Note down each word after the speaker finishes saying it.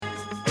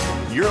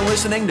You're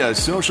listening to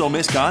Social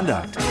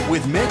Misconduct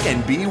with Mick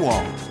and B.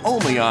 Walt,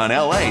 only on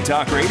LA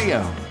Talk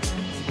Radio.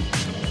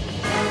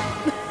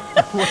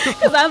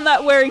 Because I'm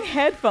not wearing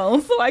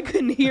headphones, so I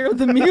couldn't hear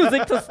the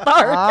music to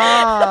start.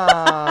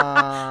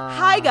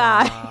 Hi,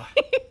 guys.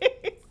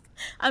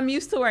 I'm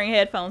used to wearing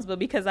headphones, but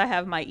because I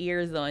have my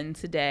ears on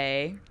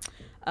today,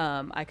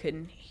 I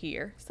couldn't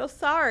hear. So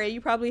sorry,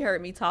 you probably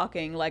heard me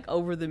talking like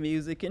over the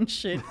music and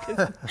shit.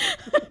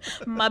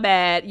 My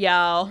bad,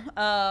 y'all.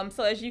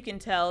 So as you can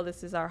tell,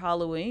 this is our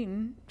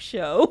Halloween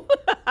show.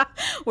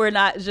 We're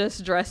not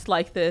just dressed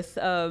like this.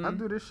 I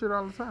do this shit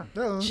all the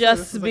time.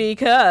 Just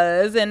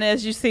because. And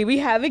as you see, we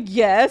have a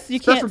guest. You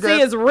Special can't see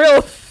guest. his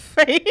real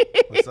face.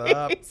 What's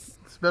up?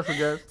 Special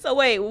guest. So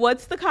wait,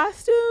 what's the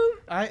costume?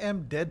 I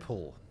am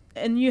Deadpool.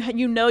 And you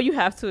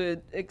have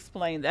to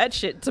explain that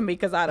shit to me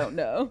because I don't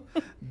know.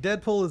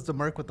 Deadpool is the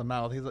merc with the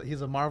mouth.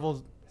 He's a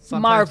Marvel.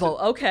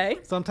 Okay.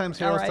 Sometimes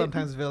hero, All right.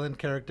 sometimes villain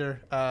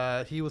character.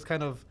 He was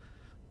kind of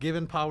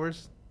given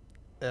powers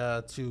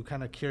to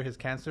kind of cure his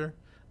cancer,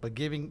 but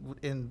giving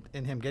in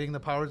him getting the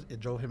powers, it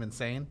drove him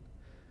insane.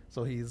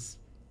 So he's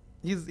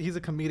a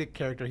comedic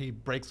character. He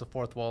breaks the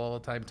fourth wall all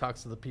the time,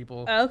 talks to the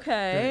people.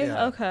 Okay.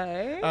 Yeah.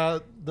 Okay.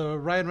 The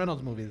Ryan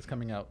Reynolds movie is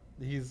coming out.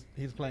 He's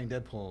playing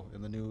Deadpool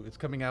in the new. It's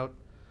coming out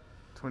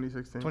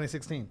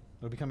 2016.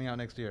 It'll be coming out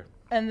next year.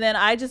 And then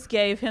I just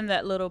gave him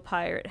that little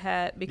pirate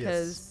hat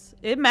because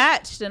it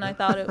matched and I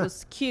thought it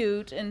was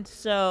cute. And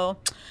so,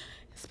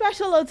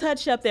 special little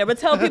touch up there. But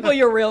tell people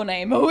your real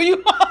name, who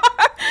you are.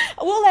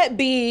 We'll let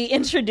B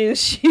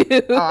introduce you.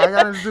 Oh, I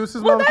gotta introduce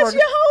this Well, motherfucker. that's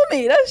your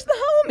homie. That's the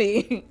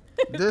homie.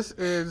 This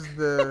is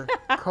the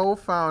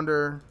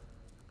co-founder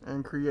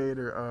and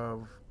creator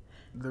of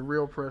The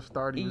Real Press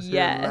Start. He was here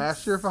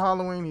last year for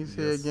Halloween. He's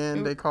here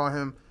again. They call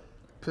him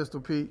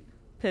Pistol Pete.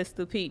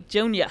 Pistol Pete Jr.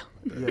 Junior.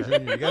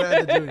 You gotta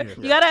add the junior.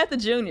 You gotta add the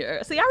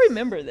junior. See, I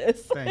remember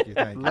this. Thank you.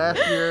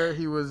 Last year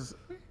he was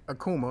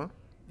Akuma.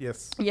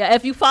 Yes. Yeah,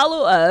 if you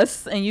follow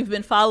us and you've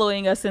been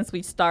following us since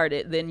we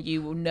started, then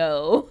you will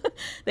know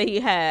that he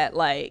had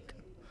like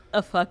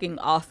a fucking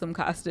awesome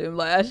costume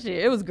last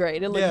year. It was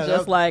great. It looked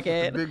just like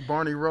it. Big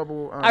Barney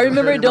Rubble. I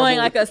remember doing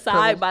like a pillows.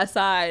 side by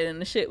side and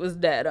the shit was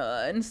dead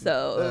on.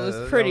 So it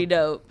was pretty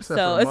dope. Except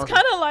So for the it's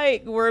kind of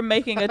like we're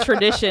making a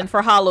tradition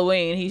for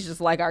Halloween. He's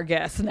just like our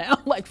guest now,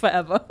 like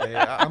forever. Hey,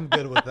 I'm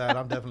good with that.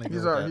 I'm definitely good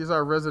with that. He's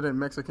our resident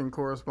Mexican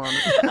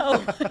correspondent.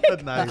 Oh,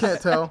 Nice. You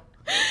can't tell.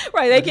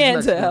 right, they He's can't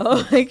Mexican.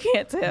 tell. They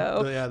can't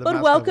tell. Yeah, the But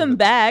mask welcome covers it.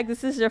 back.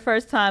 This is your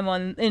first time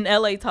in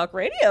LA Talk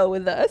Radio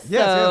with us.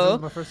 Yes, so this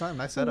is my first time.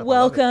 Nice setup. I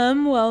love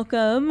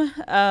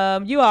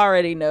welcome. You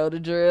already know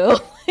the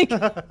drill. it.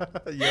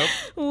 Yep.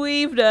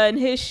 We've done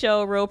his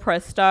show, Real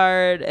Press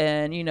Start,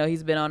 and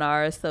he's been on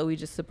ours, so we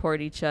just support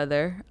each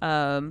other.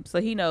 So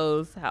he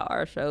knows how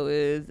our show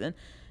is, and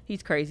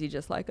he's crazy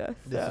just like us.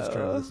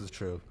 This is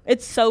true.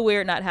 It's so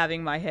weird not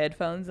having my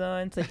headphones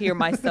on to hear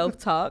myself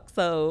talk.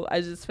 So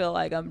I just feel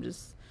like I'm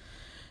just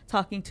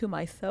talking to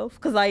myself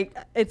because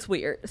it's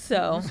weird.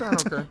 So, You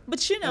sound okay.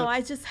 but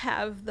I just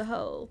have the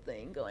whole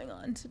thing going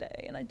on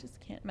today, and I just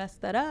can't mess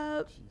that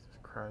up. Jesus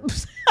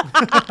Christ.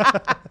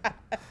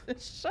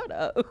 Shut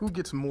up. Who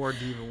gets more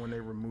diva when they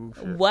remove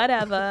shit?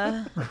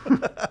 Whatever.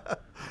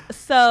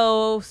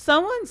 So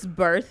someone's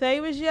birthday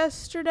was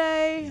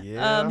yesterday.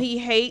 Yeah. He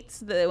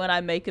hates when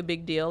I make a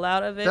big deal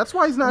out of it. That's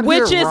why he's not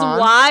Which here, is Ron.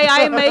 why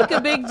I make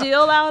a big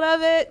deal out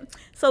of it.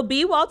 So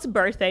B. Walt's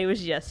birthday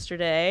was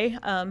yesterday.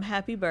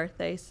 Happy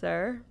birthday,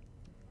 sir.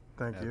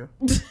 Thank you.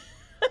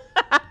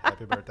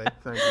 Happy birthday.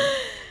 Thank you.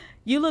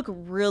 You look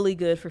really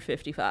good for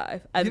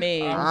 55. I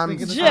mean, I'm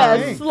thinking the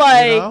just same thing,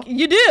 like you know?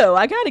 you do.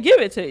 I gotta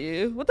give it to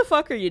you. What the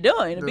fuck are you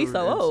doing to be Dude,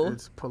 so old?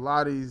 It's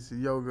Pilates,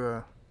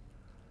 yoga,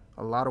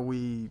 a lot of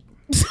weed,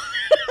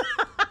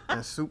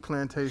 and soup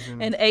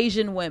plantation. And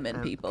Asian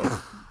women, people.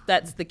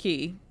 That's the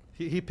key.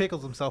 He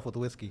pickles himself with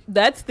whiskey.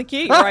 That's the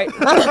key, right?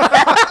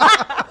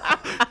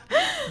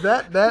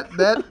 that,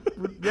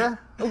 yeah.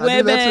 I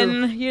do that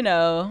too.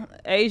 Women,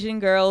 Asian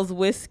girls,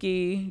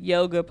 whiskey,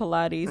 yoga,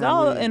 Pilates, And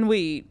all weed. and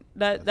weed.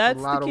 That's a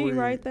lot the of key weed.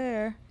 right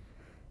there.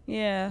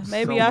 Yeah,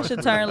 maybe So I much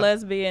should turn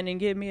lesbian and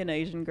get me an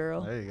Asian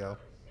girl, There you go.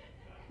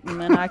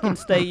 and then I can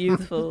stay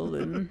youthful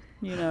and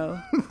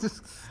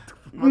Just-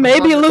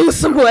 maybe lose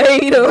some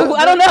weight or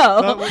I don't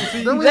know.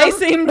 Then we They have-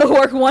 seem to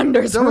work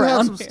wonders Then we have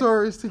around some here.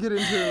 stories to get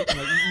into.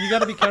 Like, you got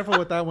to be careful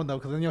with that one though,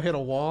 because then you'll hit a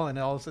wall, and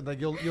all of a sudden, like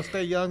you'll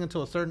stay young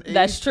until a certain age.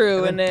 That's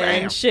true, and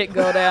then bam. shit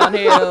go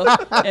downhill,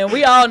 and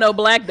we all know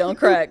black don't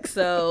crack,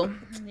 so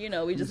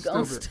we just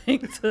gonna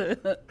stupid. stick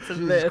to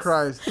Jesus this.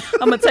 Christ.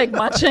 I'm gonna take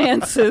my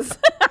chances.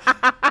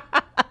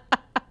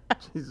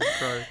 Jesus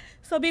Christ.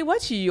 So, B,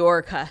 what's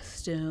your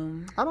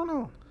costume? I don't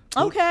know.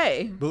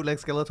 Okay, Bootleg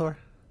Skeletor.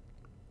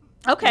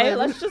 okay, Maybe.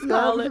 let's just Yeah,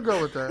 call we it. can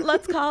go with that.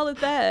 Let's call it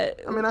that.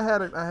 I mean, I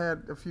had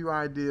a few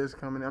ideas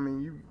coming. I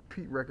mean,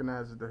 Pete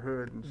recognizes the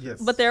hood and shit.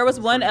 Yes. But there was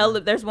It's one pretty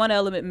element. There's one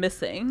element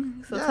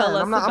missing. So Yeah, tell and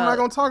us I'm not about.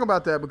 going to talk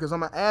about that because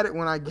I'm going to add it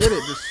when I get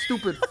it. This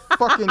stupid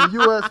fucking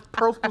U.S.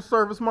 Postal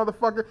Service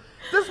motherfucker.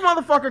 This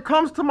motherfucker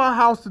comes to my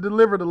house to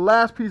deliver the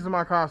last piece of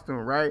my costume,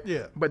 right?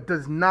 Yeah. But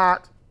does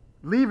not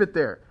Leave it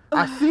there.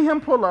 I see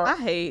him pull up.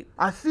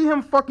 I see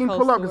him fucking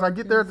pull up because I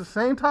get there at the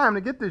same time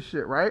to get this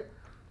shit, right?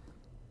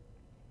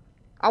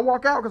 I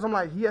walk out because I'm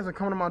like, he hasn't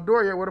come to my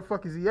door yet. Where the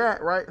fuck is he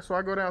at, right? So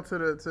I go down to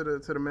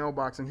the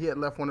mailbox and he had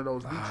left one of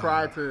those. We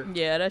tried to.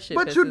 Yeah, that shit.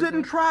 But you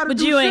didn't try to. But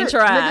do you ain't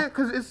tried.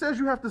 Because it says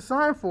you have to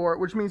sign for it,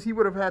 which means he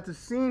would have had to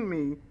seen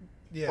me.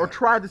 Yeah. Or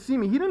tried to see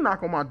me. He didn't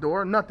knock on my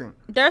door. Nothing.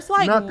 There's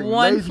like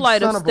one Lazy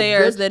flight of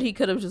stairs that he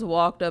could have just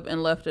walked up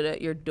and left it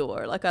at your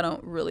door. Like, I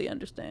don't really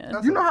understand.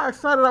 You know how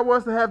excited I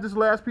was to have this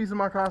last piece of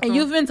my costume? And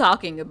you've been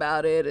talking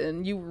about it,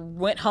 and you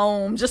went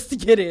home just to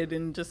get it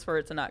and just for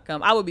it to not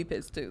come. I would be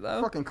pissed too,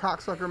 though. Fucking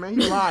cocksucker, man.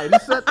 He lied. He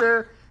sat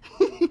there.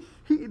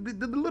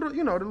 The little,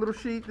 the little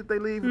sheet that they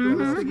leave with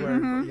the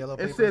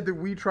sticky. It said that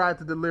we tried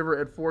to deliver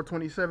at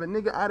 4:27.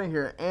 Nigga, I didn't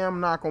hear an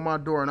knock on my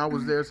door, and I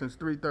was there since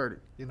 3:30.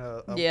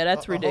 Yeah,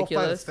 that's ridiculous. A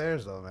whole flight of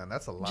stairs, though, man.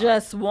 That's a lot.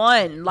 Just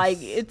one.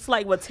 Like, it's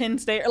like, 10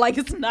 stairs? Like,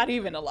 it's not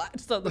even a lot.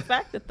 So the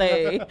fact that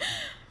they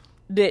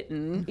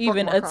didn't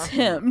even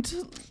attempt.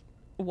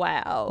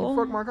 Wow. You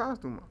fucked my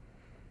costume up.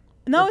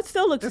 No, it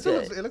still looks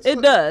good.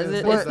 It does.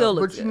 It still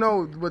looks good. But you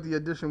know what the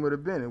addition would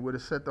have been? It would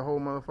have set the whole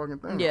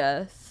motherfucking thing.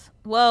 Yes.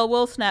 Well,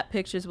 we'll snap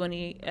pictures when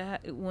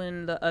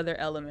when the other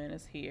element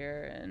is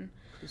here and.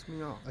 Piss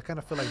me off. I kind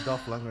of feel like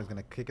Dolph Lundgren is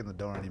gonna kick in the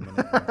door any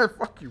minute.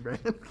 Fuck you, man.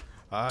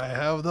 I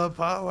have the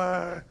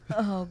power.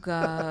 Oh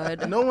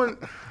God. No one.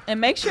 And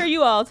make sure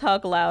you all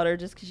talk louder,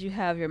 just because you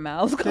have your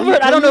mouths covered.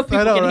 I don't know if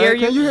people can hear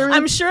you. Can you hear me?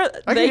 I'm sure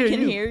they can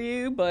hear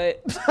you,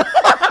 but.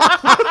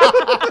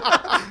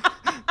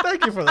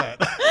 Thank you for that.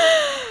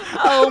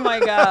 Oh my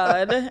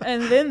God.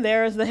 And then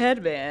there's the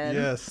headband.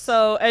 Yes.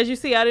 So as you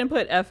see, I didn't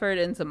put effort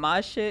into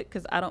my shit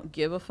because I don't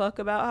give a fuck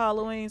about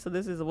Halloween. So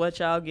this is what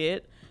y'all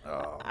get.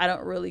 Oh. I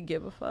don't really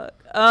give a fuck.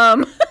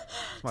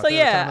 So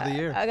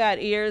yeah, I got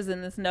ears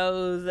and this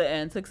nose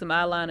and took some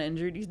eyeliner and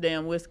drew these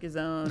damn whiskers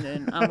on,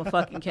 and I'm a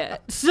fucking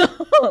cat.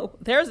 So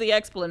there's the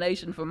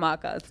explanation for my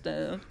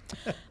costume.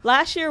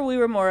 Last year we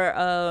were more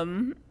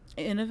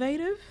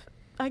innovative,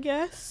 I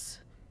guess,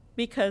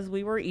 because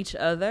we were each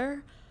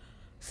other.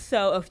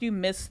 So if you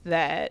missed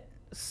that,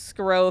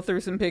 scroll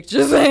through some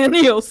pictures and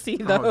you'll see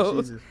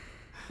those.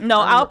 No,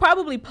 I'll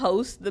probably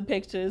post the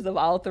pictures of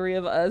all three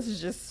of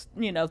us just,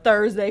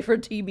 Thursday for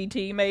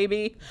TBT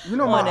maybe on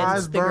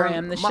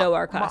Instagram to show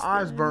our costumes.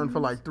 My eyes burned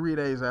for like 3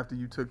 days after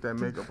you took that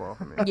makeup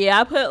off of me.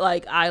 Yeah, I put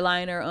like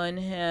eyeliner on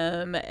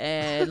him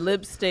and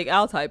lipstick,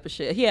 all type of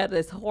shit. He had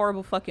this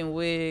horrible fucking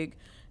wig.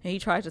 And he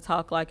tried to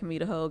talk like me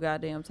the whole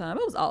goddamn time.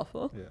 It was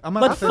awful. Yeah.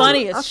 But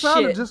funny as shit. I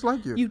sounded just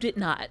like you. You did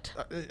not.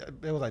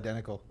 It was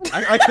identical.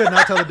 I could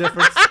not tell the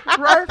difference.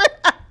 Right?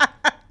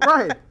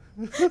 Right.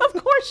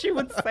 Of course you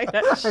would say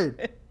that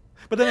shit.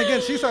 But then again,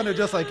 she sounded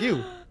just like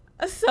you.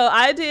 So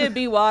I did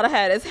B. Wald. I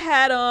had his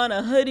hat on,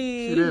 a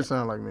hoodie. She did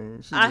sound like me.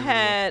 I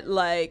had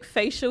like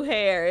facial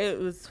hair. It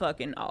was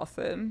fucking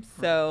awesome.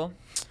 So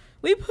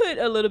we put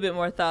a little bit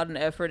more thought and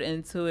effort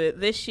into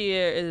it. This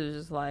year, it was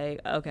just like,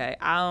 okay,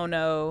 I don't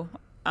know.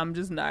 I'm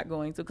just not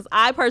going to, because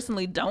I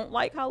personally don't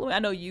like Halloween. I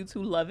know you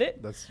two love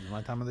it. That's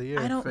my time of the year.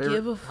 I don't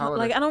give a fuck.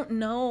 Like, I don't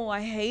know.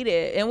 I hate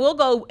it. And we'll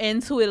go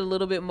into it a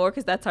little bit more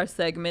because that's our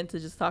segment, to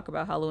just talk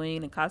about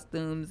Halloween and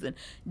costumes and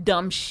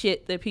dumb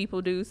shit that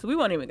people do. So we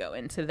won't even go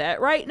into that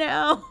right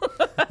now.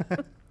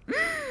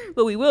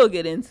 But we will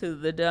get into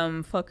the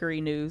dumb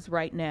fuckery news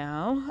right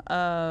now.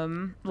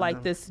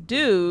 This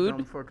dude.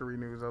 Dumb fuckery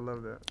news. I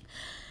love that.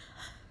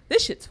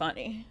 This shit's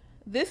funny.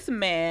 This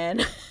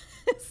man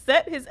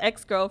set his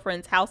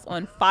ex-girlfriend's house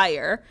on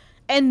fire,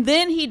 and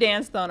then he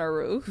danced on a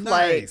roof.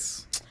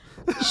 Nice.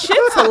 Like,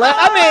 shit's hilarious.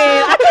 I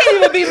mean, I can't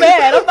even be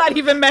mad. I'm not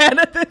even mad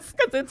at this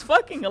because it's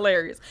fucking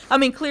hilarious. I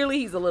mean, clearly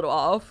he's a little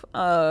off.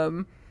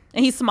 And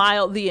he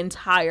smiled the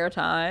entire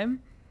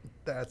time.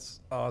 That's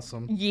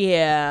awesome.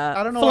 Yeah.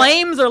 I don't know.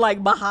 Flames are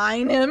like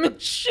behind him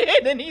and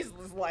shit, and he's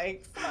just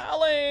like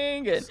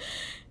smiling, and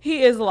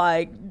he is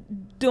like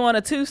doing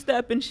a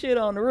two-step and shit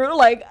on the roof.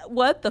 Like,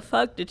 what the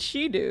fuck did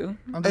she do?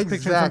 I'm just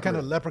picturing some kind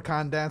of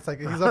leprechaun dance. Like,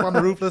 he's up on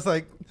the roof, just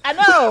like. I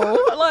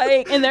know.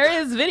 Like, and there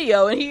is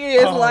video, and he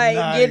is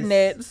getting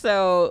it.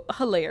 So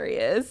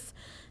hilarious.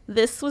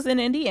 This was in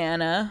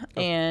Indiana,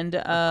 and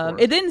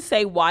it didn't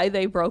say why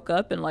they broke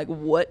up and like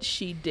what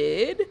she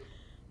did,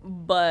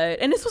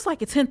 and this was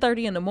like at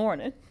 10:30 in the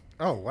morning.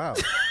 Oh wow.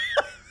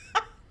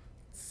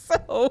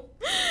 So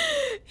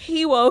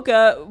he woke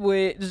up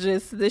with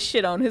just this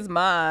shit on his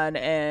mind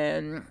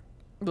and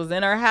was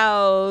in her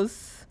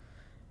house,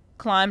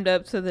 climbed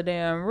up to the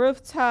damn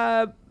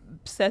rooftop,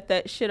 set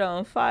that shit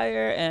on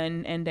fire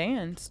and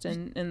danced.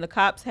 And the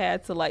cops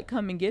had to like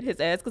come and get his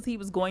ass because he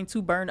was going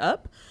to burn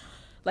up.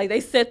 Like,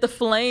 they said the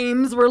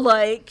flames were,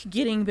 like,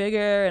 getting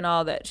bigger and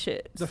all that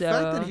shit. The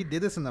fact that he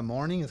did this in the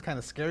morning is kind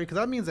of scary because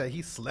that means that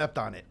he slept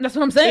on it. That's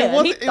what I'm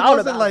saying. He thought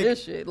about like,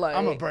 this shit. Like,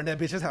 I'm going to burn that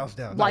bitch's house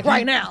down. Like,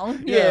 right now.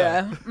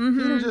 Yeah. Mm-hmm.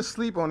 He didn't just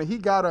sleep on it. He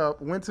got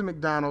up, went to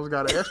McDonald's,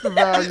 got an extra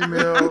value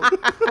meal,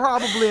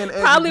 probably an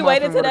egg. Probably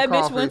waited till that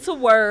bitch went to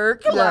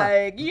work. Yeah.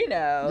 Like, you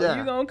know,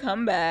 you're going to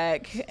come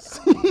back.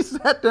 He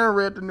sat there and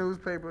read the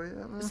newspaper.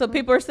 Yeah. Mm-hmm. So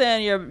people are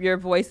saying your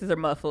voices are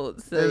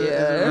muffled. So, is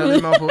it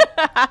really muffled?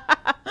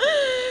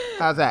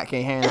 How's that?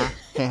 Can't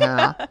hear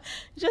now.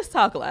 Just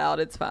talk loud.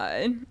 It's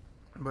fine.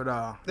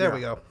 But there we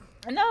go.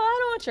 No, I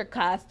don't want your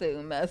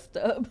costume messed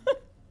up.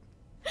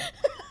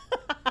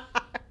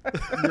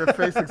 Your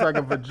face looks like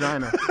a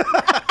vagina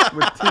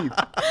with teeth.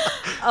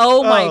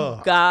 Oh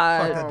my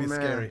God. Fuck, that'd be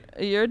scary.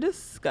 You're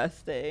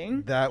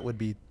disgusting. That would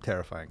be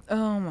terrifying.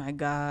 Oh my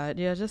God.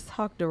 Yeah, just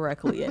talk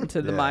directly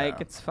into the mic.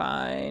 It's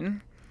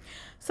fine.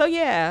 So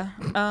yeah,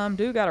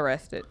 dude got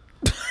arrested.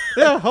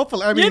 Yeah,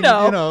 hopefully. I mean, you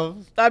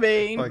know. I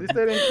mean, at least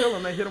they didn't kill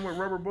him. They hit him with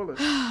rubber bullets.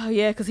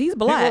 Yeah, because he's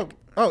black.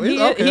 He's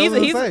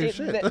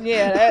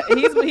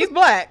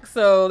black,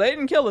 so they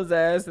didn't kill his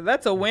ass.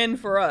 That's a win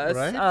for us.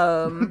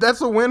 Right?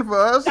 That's a win for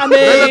us. I mean,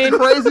 they let the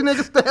crazy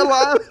nigga stay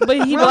alive.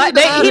 But he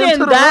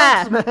didn't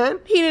die. Man.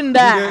 He didn't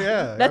die.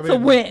 Yeah. That's a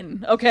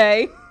win.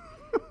 Okay.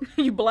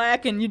 You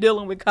black and you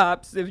dealing with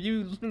cops. If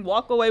you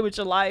walk away with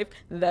your life,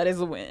 that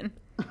is a win.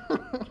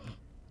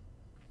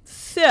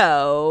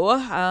 So,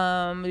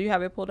 do you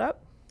have it pulled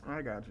up?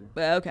 I got you.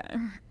 Okay.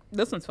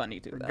 This one's funny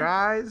too, though.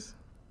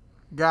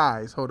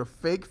 Guys hold a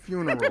fake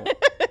funeral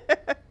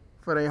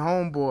for their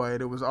homeboy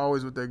that was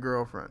always with their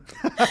girlfriend.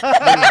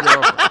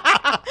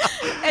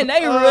 And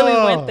they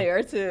really went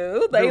there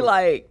too. They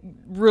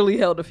really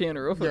held a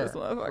funeral for this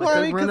motherfucker.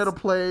 Well, they rented a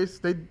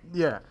place.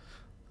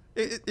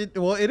 It's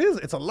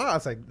a lot.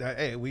 It's like,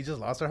 hey, we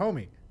just lost our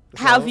homie.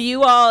 So, have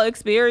you all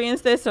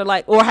experienced this,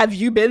 or have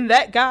you been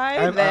that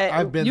guy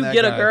I've been you that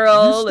get guy. a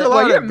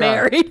girl you're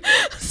married?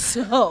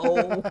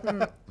 So,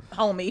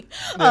 homie,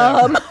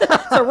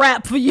 it's a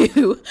wrap for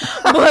you.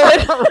 But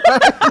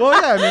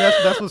well, yeah, I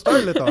mean that's what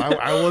started it though.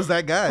 I was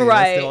that guy,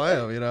 right? I still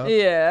am, you know.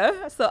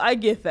 Yeah, so I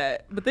get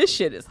that, but this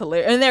shit is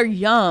hilarious, and they're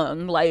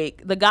young.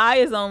 Like the guy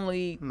is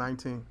only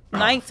 19,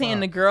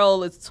 the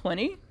girl is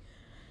 20,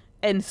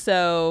 and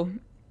so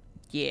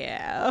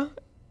yeah.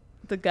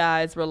 The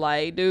guys were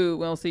like, dude,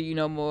 we don't see you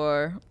no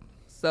more,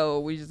 so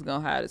we just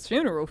gonna have this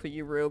funeral for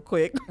you real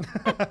quick.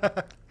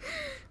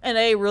 And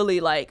they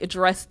really like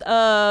dressed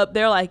up.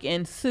 They're like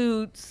in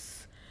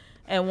suits,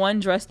 and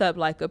one dressed up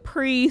like a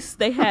priest.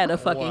 They had a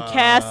fucking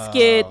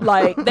casket.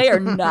 Like they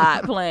are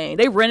not playing.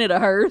 They rented a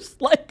hearse.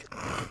 Like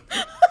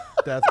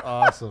that's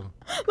awesome.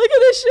 Look at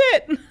this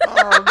shit.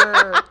 Oh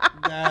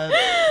man.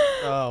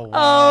 Wow.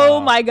 Oh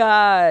my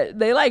God.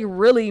 They like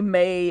really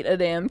made a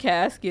damn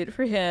casket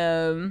for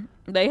him.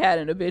 They had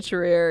an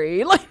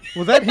obituary, like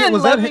was that him?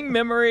 Was loving that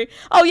memory?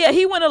 Oh yeah,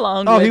 he went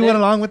along. Oh, he went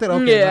along with it.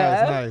 Okay,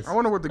 yeah. Nice. I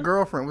wonder what the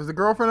girlfriend was. The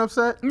girlfriend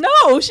upset?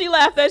 No, she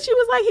laughed at. She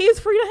was like, "He's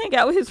free to hang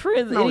out with his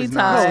friends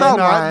anytime." Stop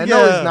lying. Yeah.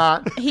 No, he's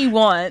not. He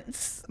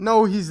wants.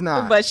 No, he's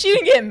not. But she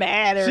didn't get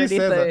mad or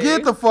anything.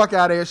 Get the fuck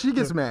out of here. She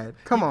gets mad.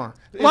 Come on.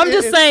 Well, I'm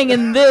just saying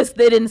in this,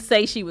 they didn't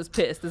say she was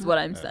pissed, is what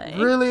I'm saying.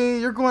 Really?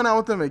 You're going out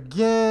with them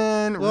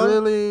again? Well,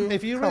 really?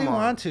 If you really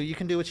want to, you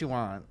can do what you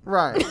want.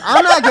 Right.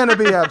 I'm not going to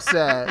be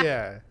upset.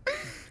 Yeah.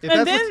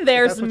 And then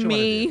there's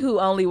me who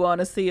only want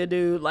to see a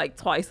dude like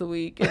twice a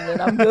week, and then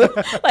I'm good.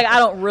 Like I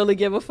don't really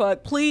give a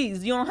fuck.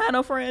 Please, you don't have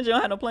no friends, you don't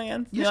have no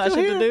plans, you know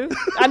shit to do.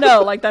 I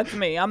know, like that's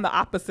me. I'm the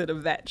opposite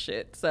of that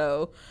shit.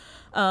 So,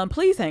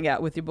 please hang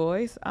out with your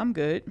boys. I'm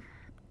good.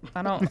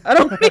 I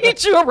don't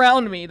need you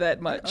around me that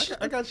much.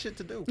 I got shit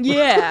to do.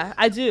 Yeah,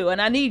 I do, and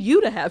I need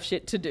you to have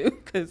shit to do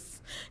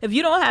because if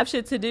you don't have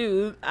shit to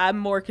do, I'm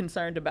more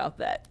concerned about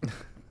that.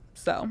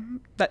 So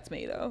that's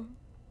me though.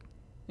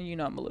 You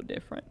know I'm a little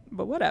different,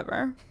 but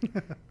whatever.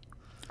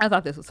 I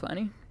thought this was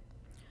funny.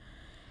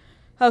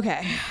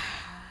 Okay.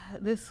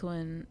 This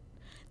one.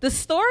 The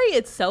story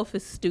itself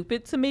is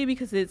stupid to me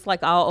because it's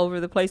like all over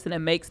the place and it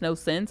makes no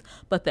sense.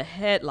 But the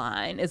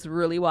headline is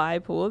really why I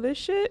pull this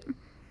shit.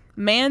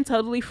 Man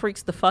totally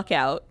freaks the fuck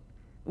out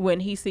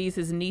when he sees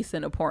his niece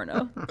in a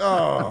porno.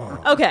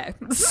 Oh. Okay.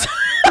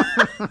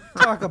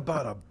 Talk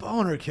about a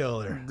boner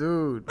killer.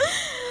 Dude.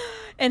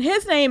 And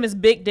his name is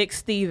Big Dick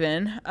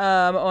Steven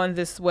on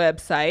this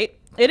website.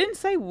 It didn't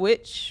say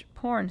which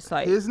porn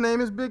site. His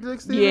name is Big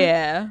Dick Steven?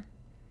 Yeah.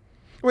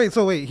 Wait,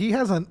 he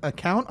has an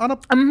account on a...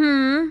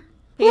 Mm-hmm.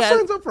 Who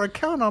signs up for an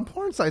account on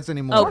porn sites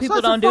anymore? Oh, people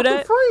don't do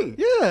that? Free.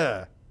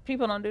 Yeah.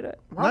 People don't do that.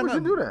 Why would you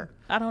do that?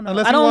 I don't know.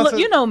 I don't look,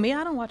 you know me.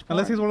 I don't watch porn.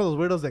 Unless he's one of those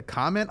weirdos that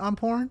comment on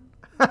porn?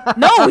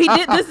 No, he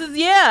did. This is,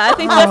 I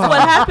think that's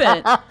what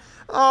happened.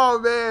 Oh,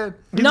 man.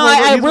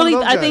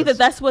 I think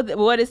that's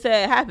what it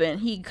said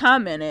happened. He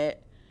commented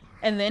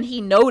And then he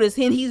noticed,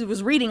 and he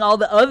was reading all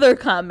the other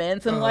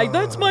comments and like,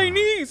 that's my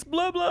niece,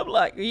 blah, blah,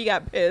 blah. He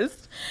got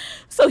pissed.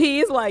 So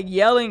he's like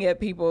yelling at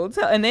people.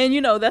 And then,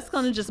 that's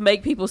going to just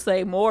make people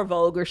say more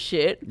vulgar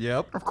shit.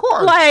 Yep. Of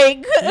course.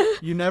 Like.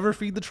 You never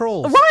feed the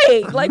trolls.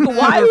 Right. Like,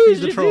 why would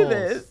you do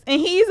this? And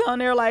he's on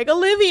there like,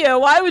 Olivia,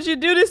 why would you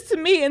do this to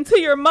me and to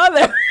your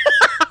mother?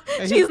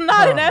 She's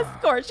not an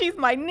escort. She's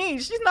my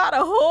niece. She's not a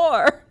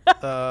whore.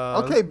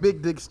 Okay,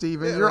 Big Dick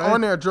Steven. Yeah, You're right.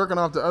 on there jerking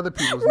off to other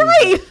people's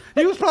Right. nieces.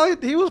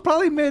 He was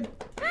probably mid.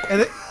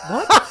 And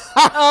what?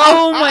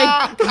 Oh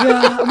my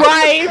God.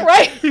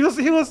 Right. He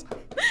was.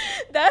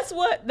 That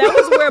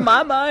was where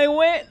my mind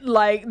went.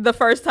 Like the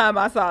first time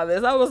I saw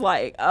this, I was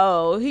like,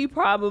 oh, he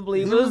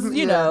probably was,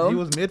 He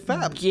was mid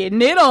fab.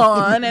 getting it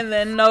on, and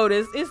then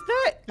noticed, is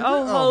that?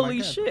 Oh, oh holy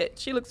my God. shit.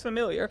 She looks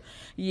familiar.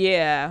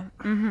 Yeah.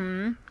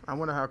 Mm-hmm. I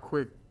wonder how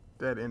quick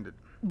that ended.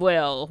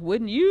 Well,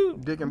 wouldn't you?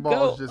 Dick and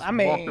balls just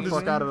walk the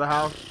fuck out of the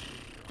house.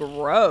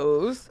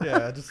 Gross.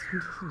 Yeah, just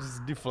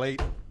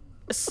deflate.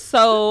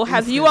 So,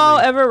 have you all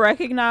ever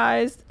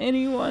recognized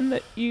anyone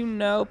that you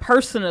know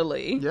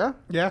personally? Yeah.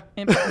 Yeah.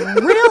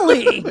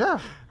 Really? Yeah.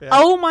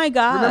 Oh my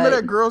God. Remember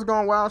that Girls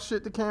Gone Wild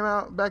shit that came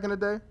out back in the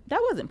day?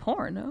 That wasn't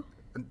porn, no.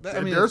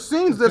 There's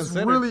scenes that's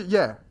really,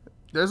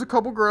 There's a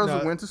couple girls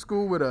that went to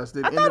school with us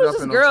that I ended thought it up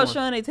was in just girls those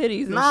showing their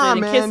titties and Nah, shit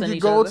and man, kissing you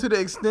each go other. to the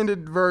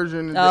extended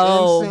version, the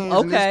Oh, end scenes,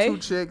 okay. and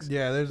these two chicks.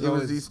 Yeah, it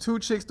was these two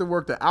chicks that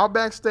worked at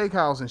Outback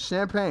Steakhouse in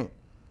Champaign,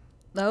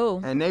 Oh.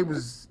 and they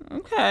was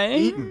Okay.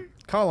 eating,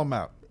 Call them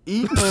out.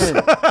 eating.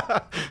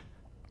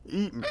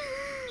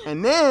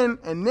 And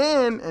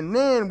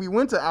then we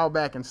went to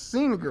Outback and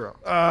seen the girl.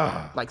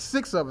 Like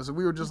 6 of us, and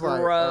we were just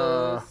like,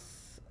 Gross.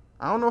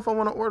 I don't know if I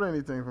want to order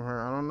anything from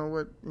her. I don't know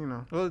what,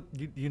 Well,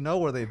 you know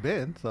where they've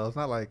been, so it's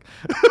not like.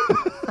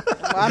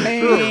 I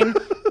mean,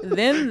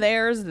 then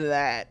there's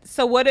that.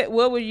 So what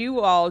would you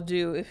all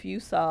do if you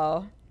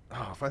saw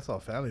Oh, if I saw a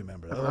family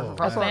member.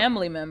 I a saw-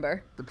 family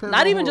member? Depends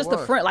Not on even who it just a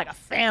was. friend, like a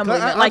family,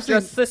 I've like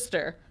your seen-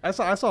 sister. I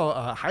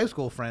saw a high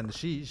school friend.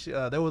 She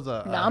there was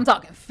a. No, I'm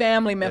talking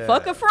family member. yeah.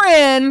 Fuck a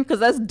friend,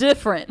 because that's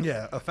different.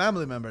 Yeah, a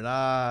family member.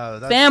 Nah,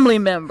 Family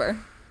member.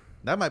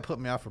 that might put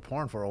me out for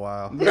porn for a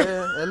while.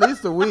 Yeah, at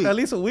least a week. At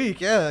least a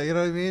week. Yeah, you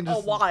know what I mean. A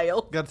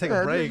while. Gotta take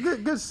Yeah, a break.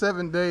 good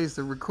 7 days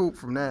to recoup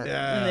from that.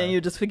 Yeah. And then you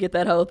just forget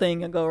that whole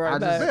thing and go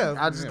right back.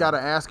 I just gotta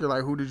ask her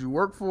like, who did you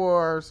work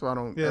for, so I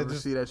don't ever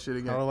just- see that shit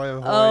again. How do I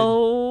avoid?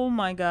 Oh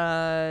my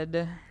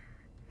God.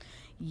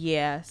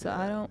 Yeah, so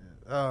I don't.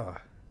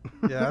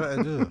 Yeah,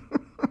 I do.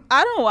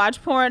 I don't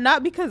watch porn,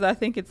 not because I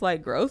think it's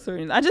like gross or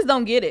anything. I just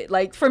don't get it.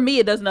 Like for me,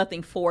 it does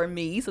nothing for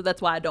me, so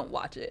that's why I don't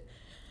watch it.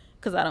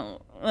 Cause I don't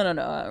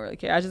know. I don't really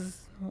care. I just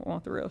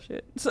want the real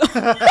shit. So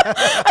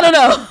I don't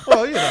know.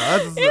 Well,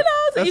 that's,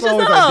 So each his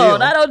always own.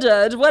 ideal. I don't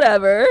judge.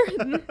 Whatever.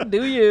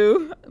 Do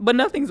you? But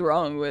nothing's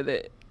wrong with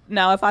it.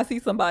 Now, if I see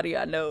somebody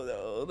I know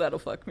though, that'll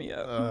fuck me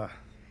up.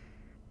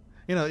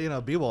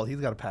 B-Walt, he's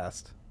got a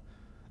past.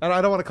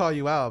 I don't want to call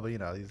you out, but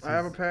he's I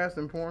have a past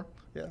in porn.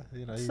 yeah,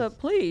 So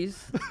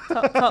please,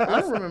 I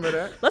don't remember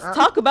that. let's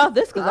talk about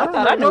this because I don't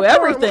thought I remember knew what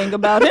porn- everything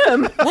about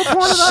him. What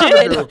porn did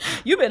I do?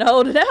 Shit, you've been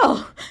holding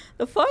out.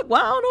 The fuck? Well,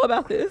 I don't know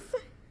about this.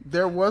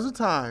 There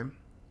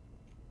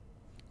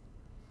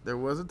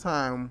was a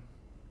time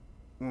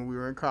when we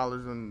were in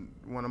college and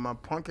one of my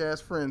punk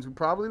ass friends who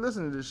probably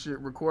listened to this shit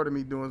recorded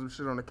me doing some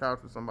shit on the couch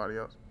with somebody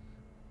else.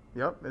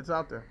 Yep, it's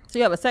out there. So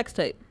you have a sex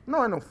tape.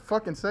 No, ain't no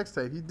fucking sex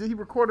tape. He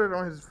recorded it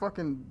on his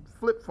fucking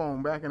flip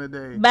phone back in the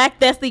day.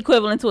 That's the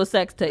equivalent to a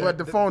sex tape. But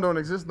the phone don't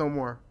exist no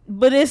more.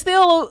 But it's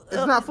still. It's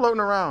not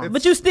floating around.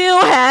 But you still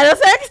had a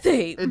sex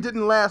tape. It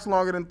didn't last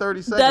longer than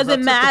 30 seconds. Doesn't I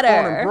took matter. The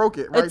phone and broke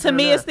it right To then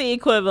me, and it's the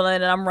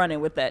equivalent, and I'm running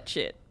with that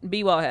shit.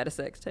 B-Wall had a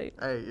sex tape.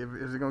 Hey,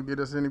 is it gonna get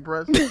us any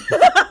press?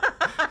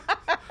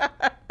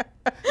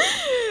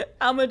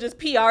 I'm gonna just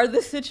PR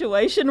this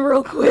situation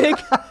real quick,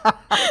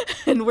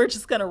 and we're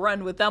just gonna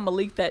run with. I'm gonna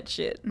leak that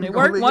shit. And it gonna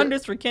worked leak it?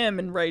 wonders for Kim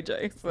and Ray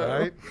J. So.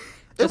 right.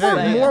 It Just worked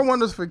saying. more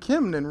wonders for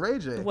Kim than Ray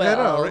J. Well,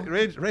 Yeah, no,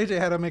 Ray J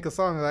had to make a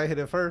song and I hit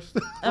it first.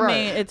 I Right.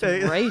 mean, it's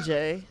Ray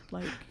J.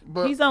 Like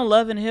But- he's on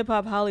Love and Hip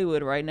Hop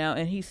Hollywood right now,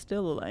 and he's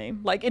still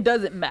lame. Like it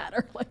doesn't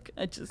matter. Like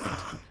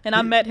and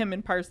I met him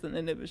in person,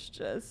 and it was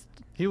just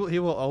he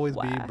will always be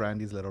Wow.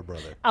 Brandy's little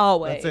brother.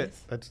 always. That's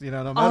it. That's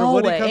no matter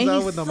what he comes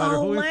out with, no matter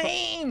who he's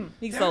lame.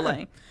 He's so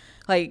lame.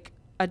 Like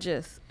I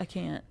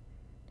can't.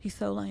 He's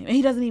so lame, and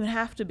he doesn't even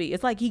have to be.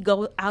 It's like he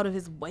goes out of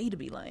his way to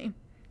be lame.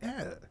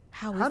 Yeah.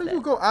 How How is do that?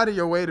 you go out of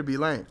your way to be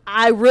lame?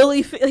 I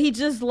really feel he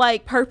just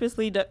like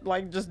purposely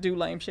just do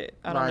lame shit.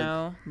 I don't Like,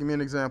 know. Give me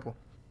an example.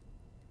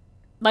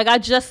 Like I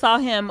just saw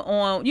him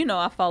on,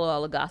 I follow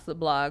all the gossip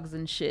blogs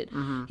and shit.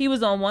 Mm-hmm. He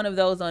was on one of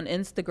those on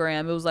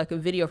Instagram. It was like a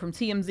video from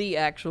TMZ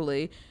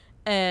actually,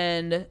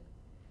 and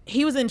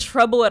he was in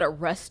trouble at a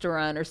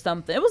restaurant or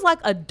something. It was like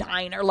a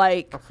diner,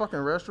 like A fucking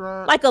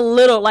restaurant? a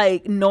little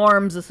like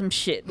Norms or some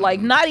shit.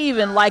 Like not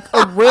even like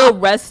a real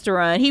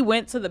restaurant. He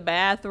went to the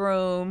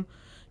bathroom,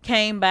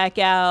 came back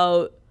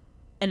out,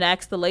 and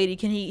asked the lady,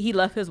 he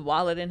left his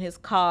wallet in his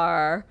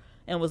car.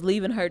 and was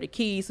leaving her the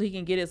keys so he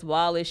can get his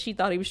wallet. She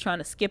thought he was trying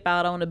to skip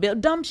out on a bill.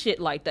 Dumb shit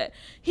like that.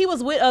 He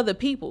was with other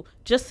people.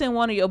 Just send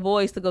one of your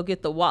boys to go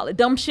get the wallet.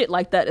 Dumb shit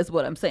like that is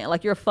what I'm saying.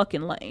 Like, you're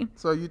fucking lame.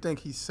 So you think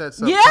he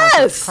sets up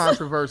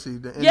controversy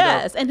to end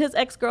up? And his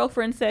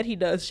ex-girlfriend said he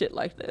does shit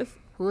like this.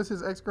 Who is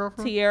his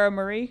ex-girlfriend? Tierra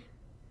Marie.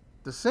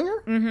 The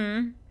singer?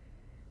 Mm-hmm.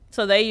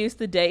 So they used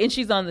to date, and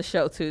she's on the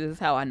show too. This is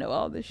how I know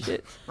all this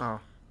shit. Oh.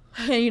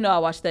 And you know I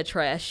watch that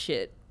trash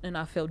shit. And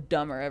I feel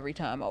dumber every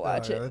time I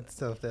watch it. Is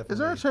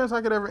there a chance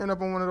I could ever end up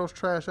on one of those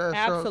trash ass shows?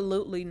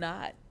 Absolutely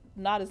not.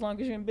 Not as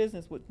long as you're in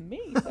business with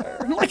me, sir.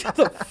 Like, what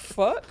the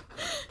fuck?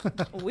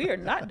 We are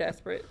not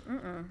desperate.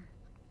 Mm-mm.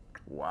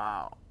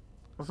 Wow.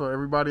 So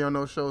everybody on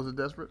those shows is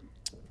desperate?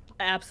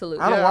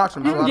 Absolutely. I don't watch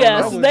them. So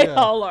yes, they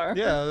all are.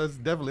 Yeah, that's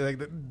definitely like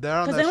they're on that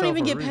show. Because they don't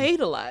even get paid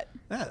a lot.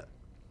 Yeah.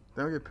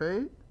 They don't get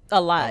paid? A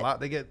lot.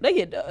 They get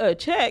a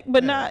check,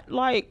 but not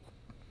like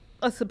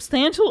a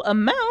substantial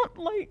amount.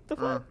 Like the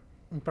fuck.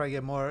 You probably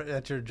get more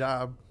at your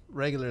job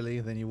regularly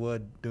than you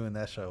would doing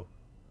that show.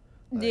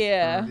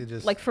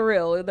 Like, like for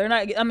real. They're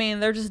not, I mean,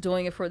 they're just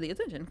doing it for the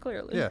attention,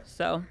 clearly. Yeah.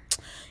 So,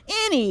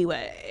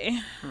 anyway.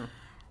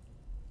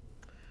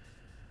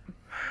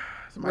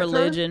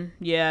 Religion,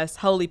 yes.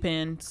 Holy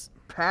pens.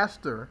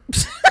 Pastor.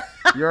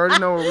 You already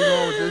know where we're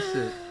going with this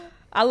shit.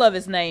 I love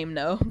his name,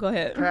 though. Go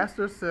ahead.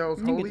 Pastor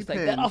sells holy pens. You can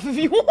take that off if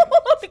you want,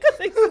 because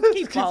they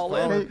keep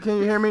falling. Can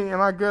you hear me?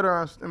 Am I good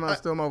or am I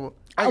still mobile?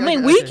 I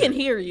mean, we can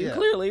hear you. Yeah.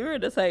 Clearly, we're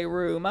in the same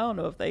room. I don't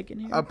know if they can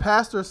hear you. A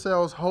pastor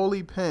sells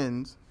holy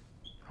pens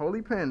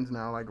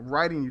now, like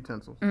writing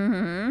utensils,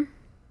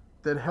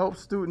 that help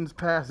students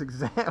pass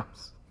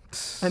exams.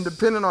 And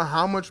depending on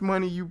how much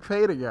money you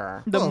pay the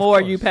guy, the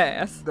more you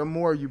pass. The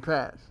more you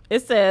pass.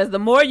 It says the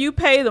more you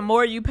pay, the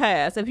more you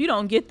pass. If you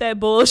don't get that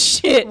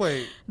bullshit,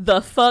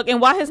 the fuck.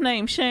 And why his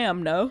name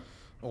Sham? No.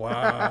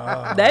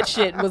 Wow. That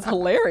shit was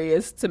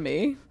hilarious to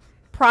me.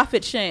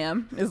 Prophet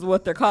Sham is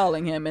what they're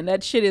calling him, and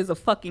that shit is a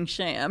fucking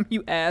sham,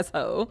 you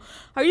asshole.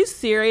 Are you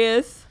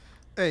serious?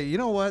 Hey, you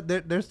know what?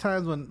 There's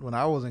times when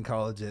I was in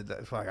college,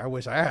 like I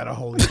wish I had a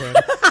holy pen.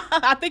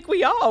 I think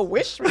we all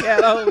wish we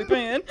had a holy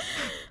pen.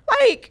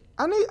 Like,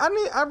 and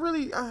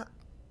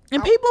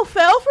people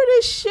fell for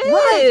this shit.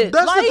 Right,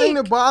 that's the thing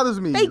that bothers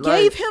me. They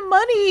gave him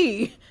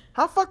money.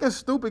 How fucking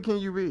stupid can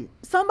you be?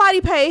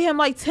 Somebody paid him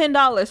like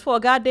 $10 for a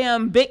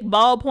goddamn big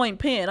ballpoint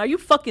pen. Are you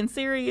fucking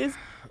serious?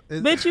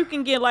 Bitch, you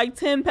can get like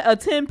a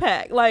 10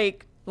 pack,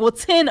 like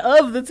 10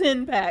 of the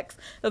 10 packs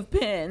of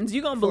pens.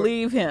 You gonna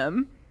believe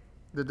him?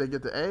 Did they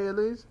get the A at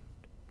least?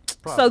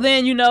 Probably. So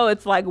then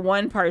it's like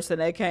one person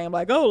that came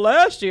like, oh,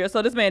 last year.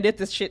 So this man did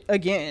this shit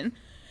again.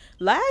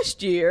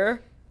 Last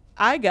year,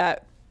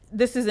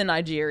 this is in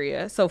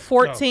Nigeria, so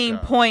 14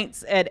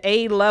 points at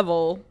A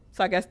level.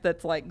 So I guess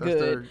that's like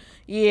good.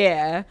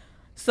 Yeah.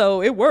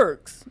 So it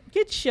works.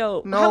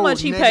 How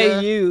much he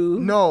pay you?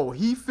 No,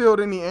 he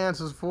filled in the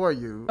answers for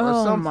you. Or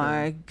oh something.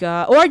 My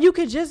God. Or you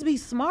could just be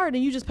smart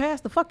and you just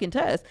pass the fucking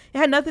test. It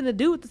had nothing to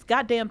do with this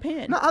goddamn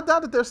pen. No, I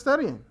doubt that they're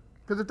studying.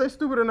 Because if they're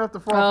stupid enough to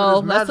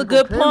fall for this that's a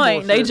good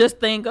point. They just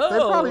think, they're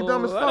probably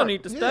dumb as fuck. I don't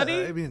need to study.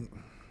 Yeah, I mean,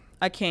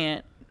 I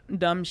can't.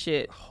 Dumb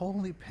shit.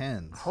 Holy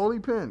pens.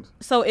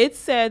 So it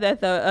said that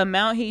the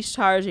amount he's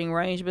charging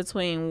range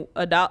between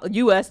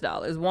US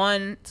dollars,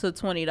 $1 to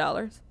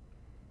 $20.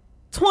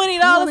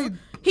 $20.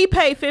 He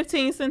paid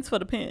 15 cents for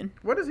the pen.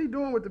 What is he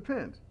doing with the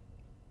pens?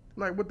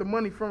 Like with the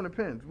money from the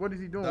pens? What is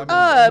he doing?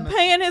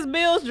 Paying his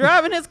bills,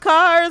 driving his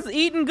cars,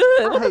 eating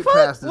good. What the fuck?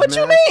 Pastors, what man.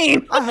 You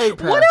mean? I hate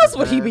pastors. What else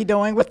would he be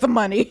doing with the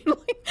money?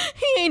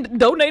 He ain't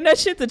donating that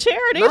shit to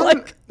charity.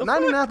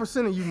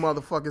 99% of you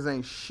motherfuckers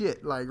ain't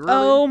shit. Like really.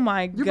 Oh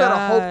my God. You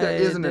better hope there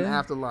isn't an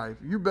afterlife.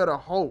 You better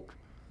hope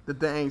that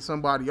there ain't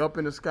somebody up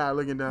in the sky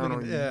looking down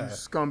on you, you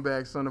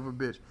scumbag son of a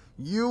bitch.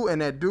 You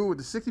and that dude with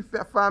the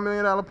 $65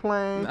 million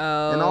plane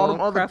and all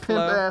them other pimp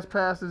ass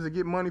pastors that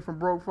get money from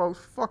broke folks.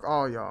 Fuck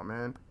all y'all,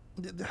 man.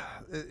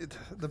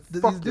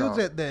 These dudes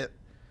that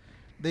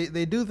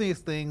they do these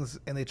things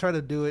and they try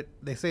to do it.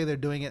 They say they're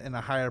doing it in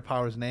a higher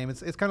power's name.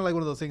 It's kind of like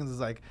one of those things. Is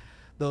like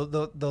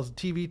those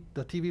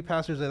TV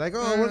pastors are like,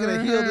 oh, we're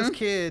gonna heal this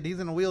kid. He's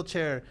in a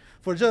wheelchair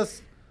for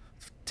just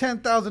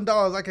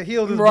 $10,000. I could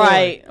heal this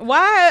boy.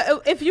 Why,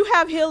 if you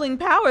have healing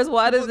powers,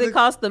 why does it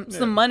cost them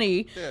some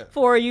money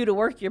for you to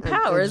work your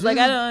powers? Jesus,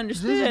 I don't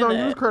understand. Jesus don't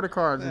use credit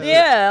cards.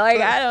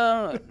 I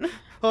don't.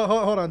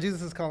 Hold on,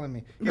 Jesus is calling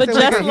me. But just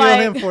we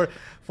can heal him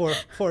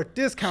for a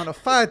discount of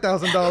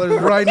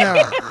 $5,000 right now.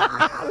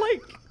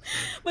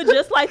 But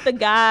just like the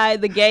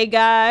gay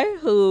guy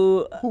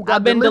who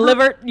got been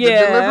delivered.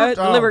 Yeah,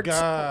 delivered. Oh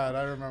God,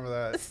 I remember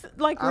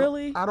that.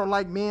 Really? I don't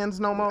like men's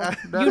no more.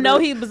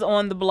 He was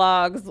on the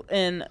blogs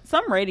in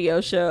some radio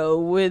show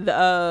with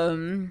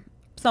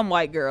some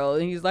white girl,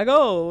 and he's like,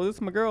 "Oh, this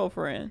is my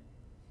girlfriend."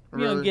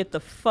 You don't get the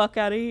fuck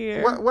out of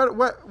here.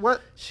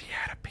 What? She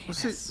had a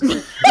penis.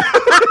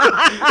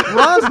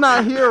 Ron's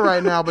not here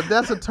right now, but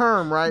that's a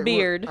term, right?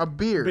 Beard. A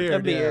beard. A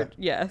beard.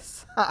 Yeah.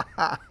 Yes.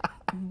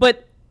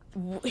 But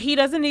he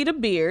doesn't need a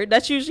beard.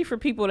 That's usually for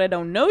people that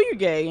don't know you're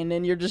gay, and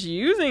then you're just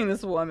using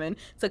this woman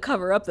to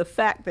cover up the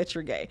fact that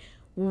you're gay.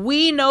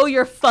 we know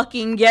you're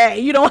fucking gay.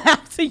 You don't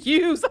have to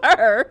use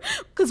her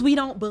because we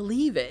don't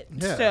believe it.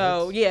 Yeah,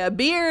 so, yeah,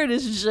 beard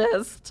is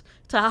just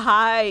to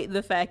hide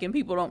the fact and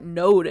people don't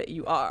know that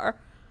you are.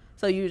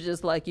 So you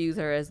just, like, use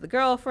her as the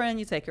girlfriend.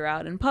 You take her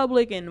out in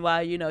public and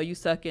while, you know, you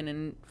sucking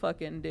and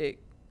fucking dick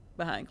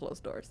behind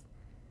closed doors.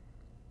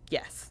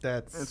 Yes.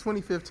 That's in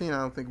 2015, I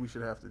don't think we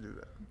should have to do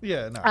that.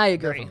 Yeah, no. I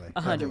agree.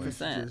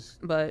 100%.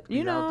 But,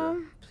 you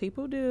know,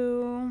 people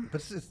do.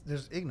 But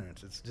there's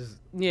ignorance. It's just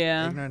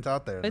ignorance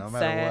out there, it's no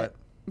matter sad. what.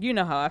 You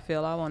know how I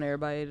feel. I want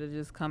everybody to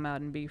just come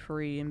out and be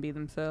free and be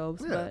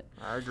themselves. Yeah, but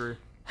I agree.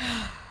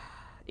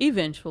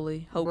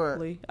 Eventually,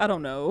 hopefully. I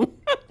don't know.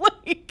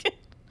 Like,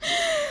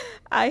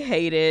 I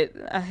hate it.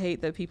 I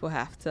hate that people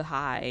have to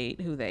hide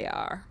who they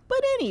are. But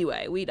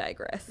anyway, we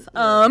digress.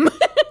 Yeah.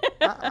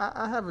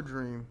 I have a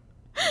dream.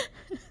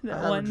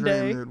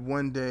 That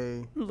one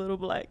day little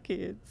black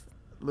kids,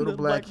 little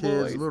black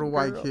kids, boys, little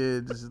white girls.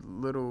 kids,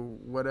 little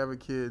whatever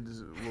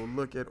kids will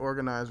look at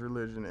organized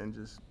religion and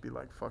just be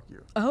like, fuck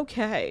you.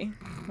 Okay,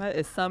 that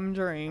is some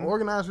dream.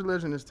 Organized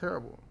religion is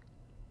terrible.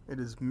 It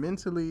is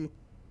mentally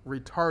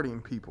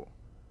retarding people.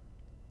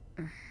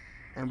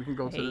 And we can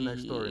go to the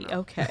next story now.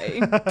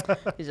 Okay.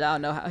 Y'all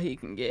know how he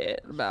can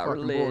get about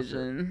fucking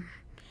religion.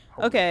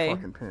 Okay.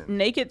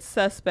 Naked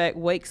suspect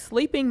wakes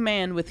sleeping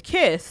man with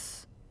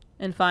kiss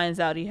and finds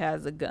out he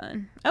has a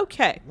gun.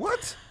 Okay.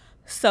 What?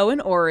 So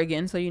in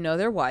Oregon, so you know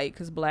they're white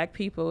because black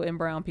people and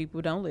brown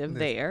people don't live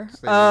there.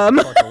 Stay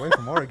the fuck away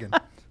from Oregon.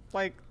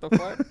 Like the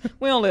fuck?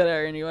 We don't live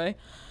there anyway,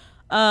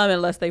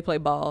 unless they play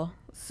ball.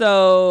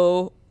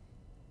 So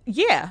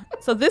yeah.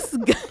 So this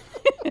guy.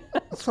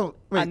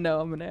 I know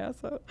I'm an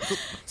asshole.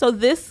 So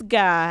this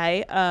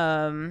guy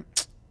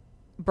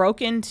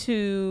broke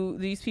into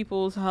these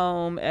people's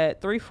home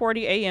at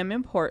 3:40 a.m.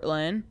 in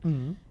Portland,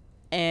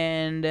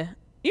 and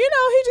you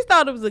know, he just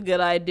thought it was a good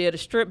idea to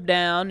strip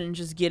down and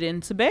just get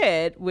into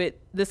bed with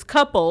this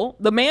couple.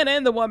 The man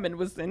and the woman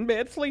was in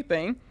bed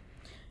sleeping.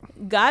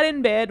 Got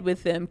in bed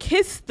with them,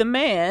 kissed the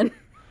man.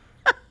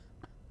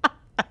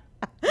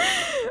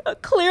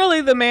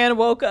 Clearly the man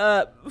woke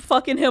up,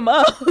 fucking him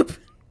up.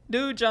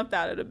 Dude jumped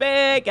out of the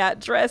bed, got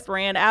dressed,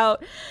 ran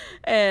out,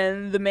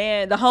 and the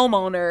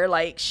homeowner,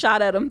 like,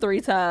 shot at him 3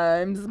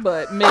 times,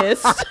 but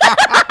missed.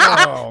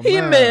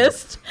 He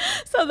missed.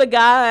 So the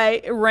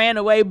guy ran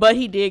away, but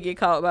he did get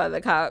caught by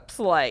the cops.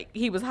 Like,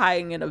 he was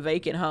hiding in a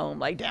vacant home,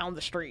 like, down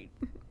the street.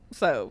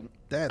 So,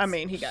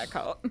 he got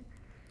caught.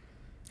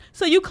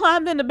 So you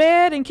climbed into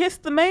bed and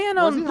kissed the man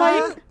on,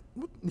 like...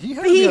 He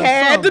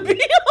had to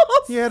be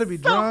He had to be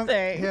drunk.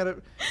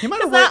 He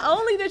might have. Not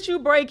only did you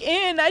break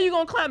in, now you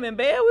gonna climb in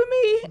bed with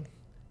me?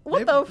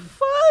 What the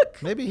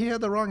fuck? Maybe he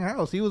had the wrong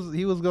house. He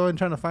was going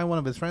trying to find one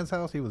of his friend's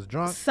house. He was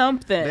drunk.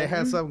 Something. They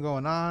had something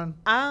going on.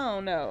 I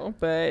don't know,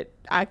 but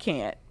I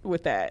can't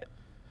with that.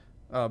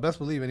 Best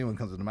believe anyone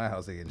comes into my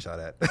house, they getting shot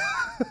at.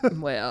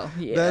 Well,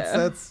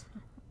 yeah.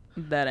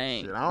 That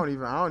ain't. Shit, I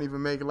don't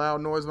even make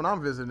loud noise when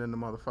I'm visiting the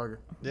motherfucker.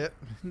 Yep.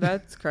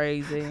 That's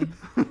crazy.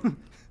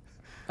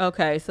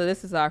 Okay, so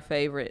this is our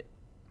favorite.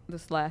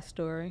 This last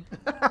story.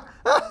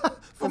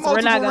 For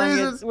multiple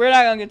reasons. We're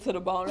not gonna get to the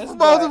bonus. For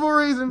multiple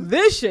reasons.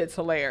 This shit's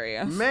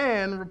hilarious.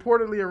 Man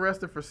reportedly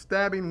arrested for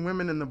stabbing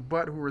women in the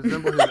butt who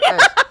resemble his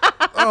ex.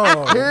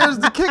 Here's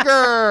the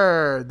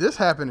kicker. This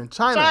happened in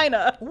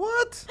China.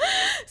 What?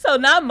 So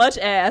not much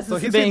ass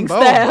is being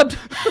stabbed.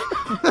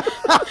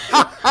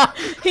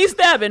 He's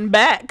stabbing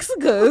backs,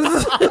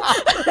 cause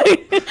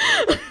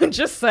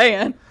just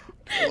saying.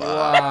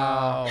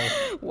 Wow.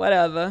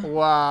 Whatever.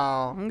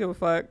 Wow. I don't give a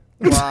fuck.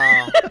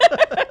 Wow.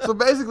 So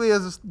basically,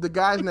 the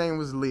guy's name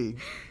was Lee.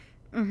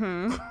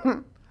 Mm-hmm.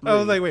 I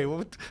was like, wait,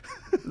 what?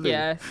 Lee.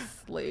 Yes,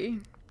 Lee.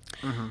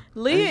 Mm-hmm.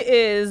 Lee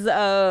is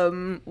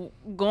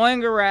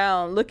going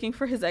around looking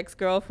for his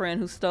ex-girlfriend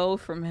who stole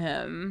from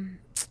him.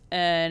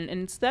 And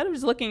instead of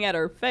just looking at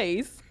her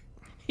face,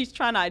 he's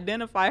trying to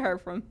identify her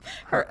from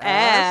her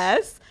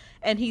ass.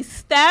 And he's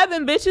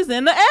stabbing bitches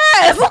in the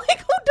ass. Like,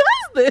 who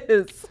does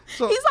this?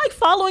 So, he's like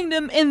following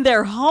them in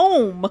their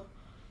home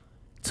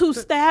to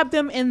stab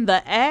them in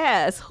the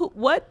ass.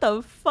 What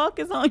the fuck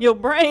is on your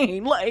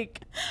brain?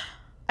 Like,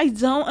 I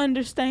don't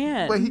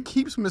understand. But he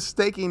keeps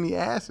mistaking the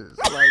asses.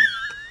 Like,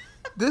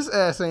 this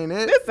ass ain't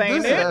it. This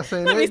ain't it. Ass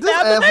ain't it. This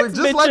ass looks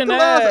just like the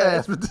last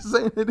ass, but this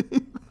ain't it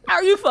either.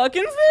 Are you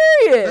fucking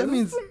serious? That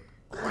means...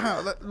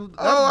 Wow,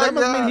 that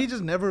must mean he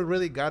just never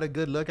really got a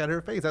good look at her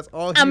face. That's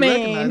all he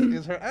recognized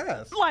is her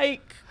ass.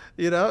 Like,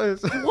 you know,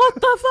 what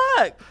the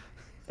fuck?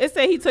 It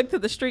said he took to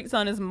the streets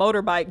on his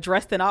motorbike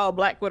dressed in all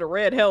black with a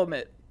red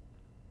helmet.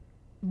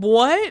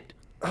 What?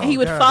 Oh, he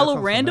would follow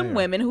random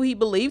women who he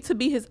believed to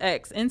be his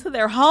ex into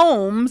their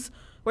homes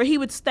where he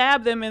would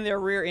stab them in their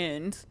rear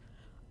ends.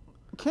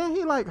 Can't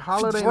he like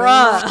holler their name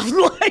out?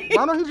 Like,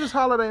 why don't he just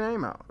holler their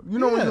name out? You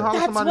know when you holler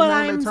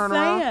somebody's name, they turn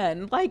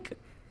around? Like,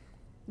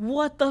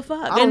 what the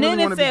fuck? I don't really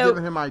want to be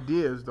giving him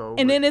ideas, though.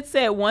 And then it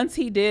said once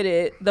he did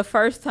it the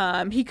first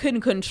time, he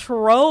couldn't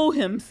control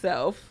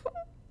himself.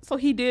 So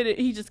he did it.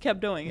 He just kept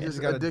doing it.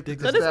 Just got addicted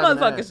to so this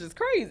motherfucker's just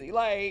crazy.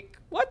 Like,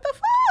 what the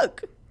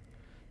fuck?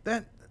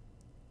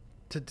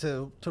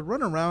 to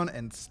run around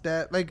and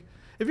stab. Like,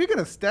 if you're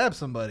gonna stab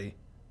somebody,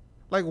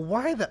 like,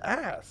 why the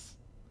ass?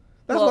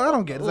 That's what I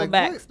don't get. It's like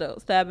backs though,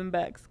 stabbing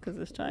backs because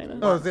it's China.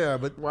 Oh yeah,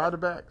 but why the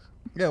backs?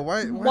 Yeah,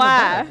 why?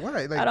 Why?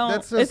 Like, I don't.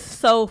 That's just, it's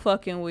so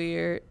fucking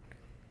weird.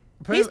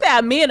 He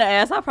stabbed me in the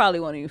ass. I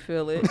probably won't even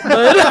feel it.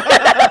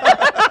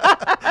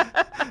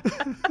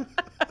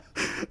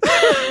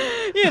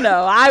 You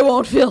know, I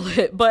won't feel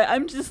it. But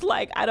I'm just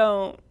like, I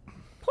don't.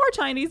 Poor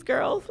Chinese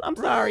girls. I'm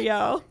sorry,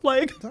 y'all.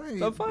 Like,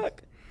 the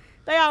fuck?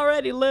 They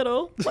already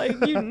little.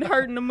 Like, you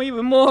hurting them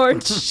even more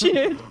and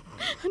shit.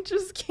 I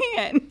just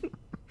can't.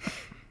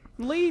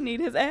 Lee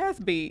need his ass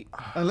beat.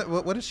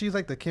 What if she's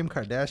like the Kim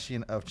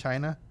Kardashian of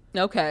China?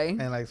 Okay.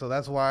 And like, so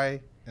that's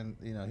why. And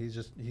you know, he's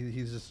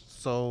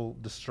just so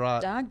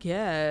distraught. I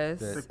guess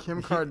the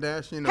Kim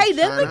Kardashian. Hey,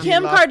 didn't the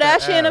Kim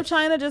Kardashian of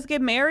China just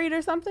get married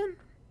or something?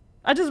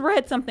 I just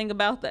read something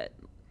about that,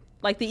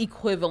 like the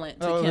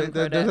equivalent to Kim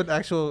Kardashian. There's an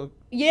actual.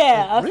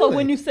 Yeah, really? So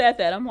when you said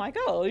that, I'm like,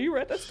 oh, you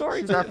read that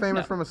story? She got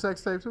famous from a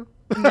sex tape too.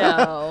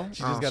 No,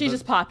 she's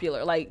just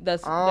popular. Like they're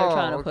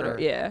trying to put her.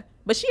 Yeah,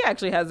 but she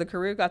actually has a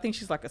career. I think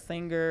she's like a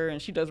singer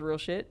and she does real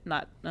shit,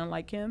 not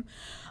unlike him.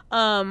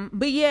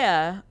 But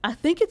yeah, I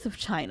think it's of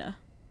China.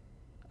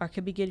 I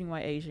could be getting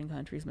my Asian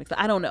countries mixed up.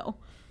 I don't know.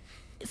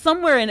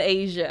 Somewhere in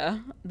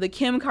Asia, the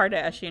Kim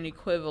Kardashian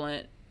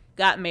equivalent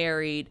got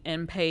married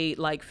and paid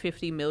like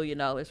 $50 million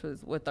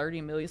for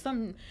 $30 million,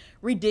 some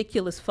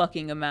ridiculous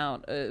fucking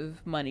amount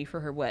of money for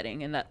her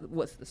wedding, and that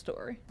was the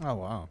story. Oh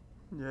wow.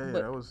 Yeah,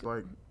 that was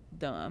like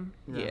dumb.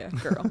 Yeah,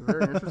 girl.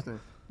 Very interesting.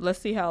 Let's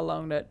see how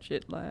long that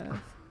shit lasts.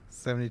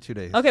 72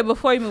 days. Okay,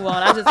 before you move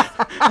on, I just.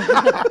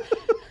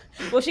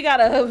 Well, she got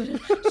a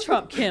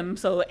Trump Kim,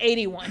 so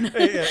 81.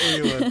 Yeah,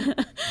 81.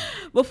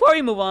 Before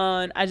we move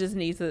on, I just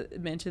need to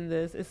mention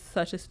this. It's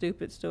such a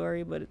stupid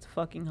story, but it's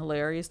fucking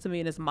hilarious to me,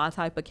 and it's my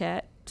type of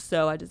cat,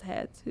 so I just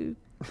had to.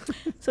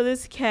 So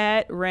this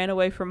cat ran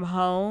away from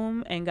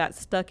home and got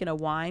stuck in a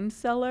wine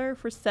cellar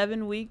for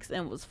 7 weeks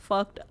and was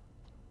fucked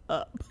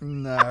up.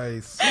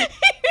 Nice.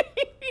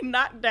 He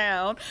knocked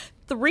down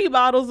 3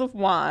 bottles of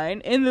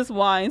wine in this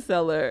wine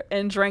cellar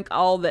and drank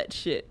all that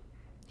shit.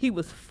 He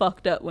was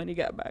fucked up when he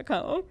got back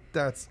home.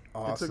 That's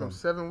awesome. It took him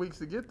 7 weeks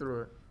to get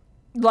through it.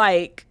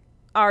 Like,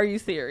 are you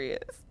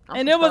serious?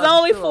 And it was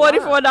only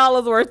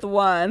 $44 worth of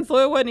wine, so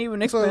it wasn't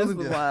even expensive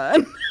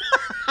wine.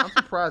 I'm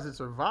surprised it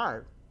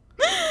survived.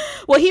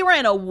 Well, he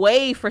ran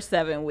away for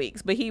 7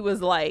 weeks, but he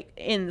was like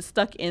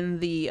stuck in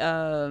the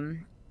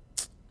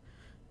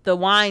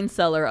wine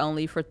cellar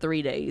only for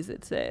 3 days,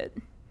 it said.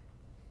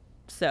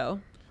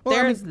 So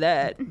there's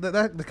that.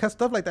 Because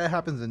stuff like that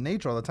happens in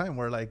nature all the time,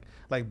 where like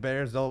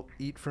bears, they'll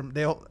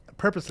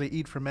purposely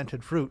eat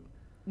fermented fruit.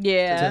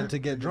 Yeah. To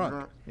get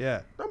drunk.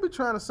 Yeah. Don't be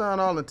trying to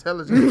sound all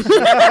intelligent.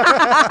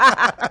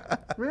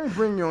 We ain't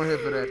bring you on here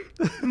for that.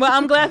 Well,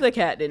 I'm glad the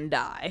cat didn't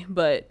die,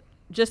 but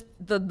just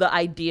the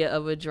idea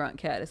of a drunk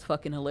cat is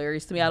fucking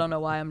hilarious to me. I don't know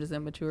why, I'm just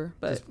immature,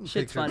 but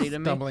shit's funny to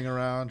me. Stumbling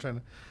around trying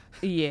to.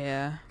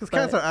 Yeah. Because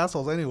cats are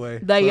assholes anyway.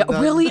 They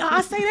really are.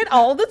 I say that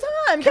all the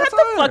time. Cats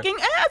are fucking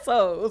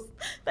assholes.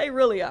 They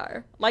really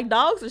are. Like,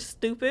 dogs are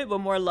stupid but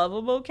more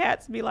lovable.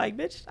 Cats be like,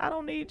 bitch, I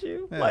don't need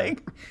you. Yeah.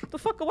 Like, the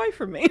fuck away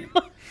from me.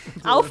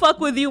 I'll fuck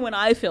with you when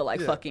I feel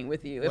like fucking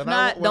with you. If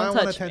not, don't touch me. When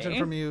I want attention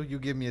from you, you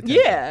give me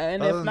attention. Yeah,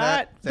 and if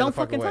not, don't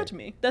fucking touch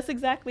me. That's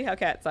exactly how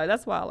cats are.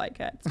 That's why I like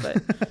cats.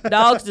 But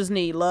dogs just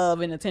need love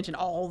and attention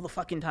all the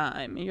fucking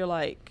time. And you're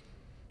like,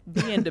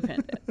 be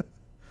independent.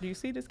 Do you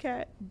see this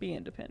cat? Be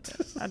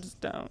independent. I just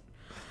don't. Sounds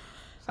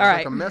all right.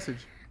 Like a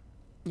message.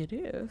 It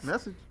is.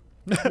 Message.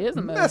 It is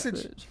a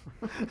message.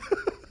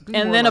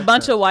 And then a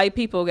bunch of white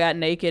people got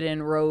naked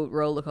and rode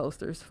roller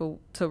coasters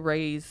to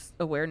raise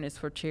awareness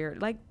for charity.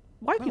 Like,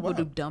 white people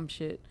do dumb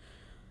shit.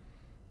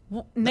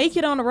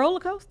 Naked on a roller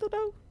coaster,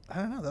 though? I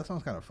don't know. That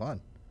sounds kind of fun.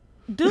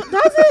 Does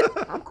it?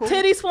 I'm cool.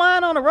 Titties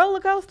flying on a roller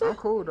coaster? I'm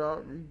cool,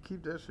 dog. You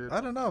keep that shit.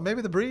 I don't know.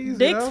 Maybe the breeze.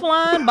 Dicks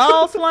flying,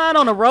 balls flying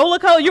on a roller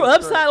coaster. You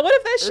upside. What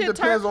if that shit turns? It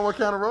depends on what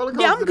kind of roller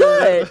coaster. Yeah, I'm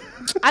good.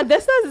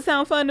 This doesn't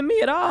sound fun to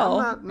me at all.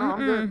 I'm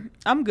good.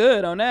 I'm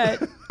good on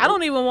that. I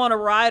don't even want to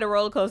ride a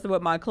roller coaster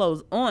with my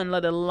clothes on,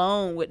 let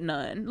alone with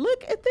none.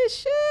 Look at this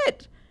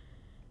shit.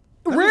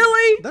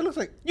 Really? That looks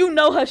like. You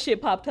know her shit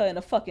popped her in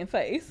the fucking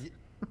face.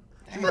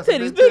 Her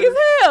titties big as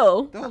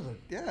hell. Those are,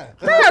 yeah.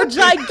 They're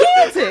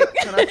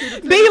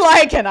gigantic. Be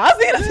like, can I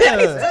see the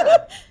titties?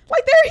 Yeah.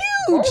 Like, they're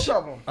huge. Both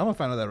of them. I'm gonna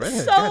find out that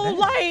redhead. So,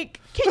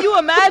 like, can you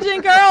imagine,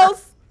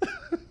 girls?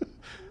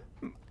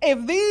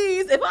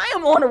 If I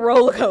am on a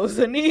roller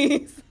coaster and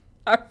these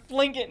are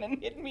flinging and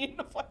hitting me in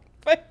the fucking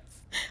face,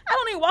 I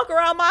don't even walk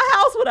around my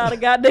house without a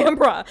goddamn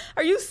bra.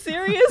 Are you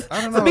serious?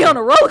 I don't know. To be on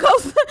a roller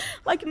coaster?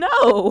 Like, no.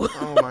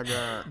 Oh my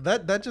god.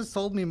 That just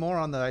sold me more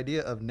on the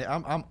idea of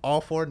I'm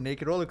all for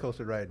naked roller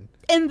coaster riding.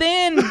 And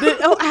then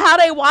how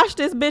they wash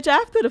this bitch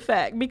after the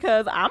fact,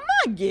 because I'm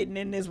not getting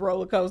in this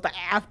roller coaster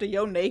after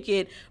your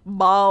naked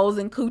balls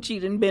and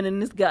coochie done been in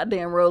this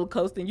goddamn roller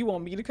coaster, and you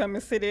want me to come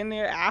and sit in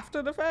there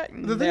after the fact?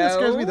 The thing that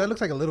scares me, that looks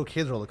like a little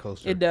kid's roller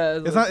coaster. It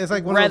does. It's not. It's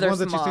like one of those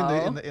ones small.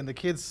 that you see in the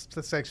kids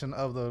section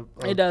of the.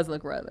 It does look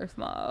look rather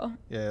small.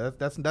 Yeah,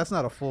 that's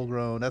not a full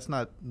grown. There's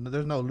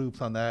no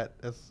loops on that.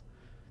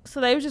 So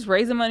they were just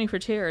raising money for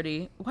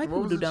charity. White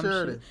people do dumb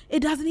shit. It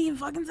doesn't even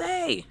fucking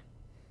say.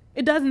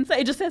 It doesn't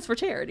say. It just says for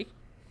charity.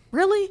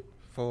 Really?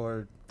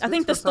 I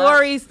think the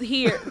story's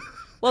here.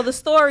 Well, the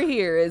story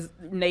here is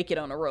naked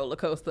on a roller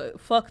coaster.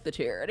 Fuck the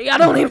charity. I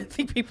don't even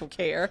think people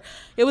care.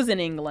 It was in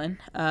England.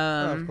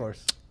 Of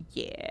course.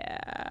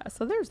 Yeah.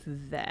 So there's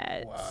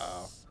that.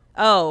 Wow.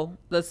 Oh,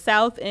 the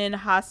South End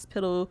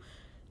Hospital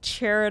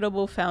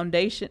Charitable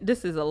Foundation.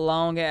 This is a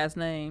long ass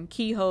name.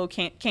 Keyhole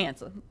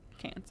Cancer.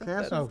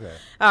 Okay.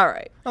 All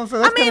right. Oh,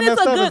 so I mean,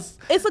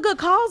 it's a good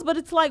cause, but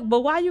it's like, but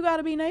why you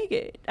gotta be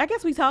naked? I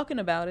guess we talking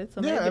about it,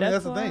 so maybe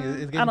that's the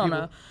thing. I don't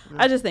know.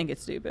 I just think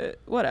it's stupid.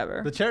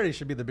 Whatever. The charity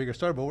should be the bigger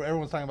story, but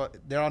everyone's talking about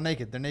they're all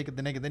naked. They're naked.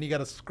 Then you got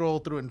to scroll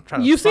through and try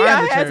to. You see,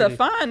 I had to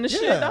find the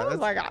shit. I was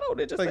like, I don't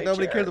know. Just like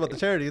nobody cares about the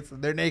charity.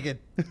 They're naked.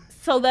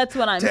 So that's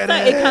what I'm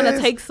saying. It kind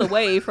of takes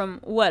away from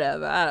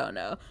whatever. I don't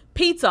know.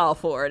 Pete's all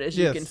for it, as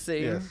you can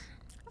see. Yes.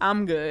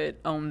 I'm good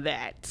on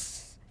that.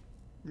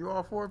 You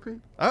all for it, Pete?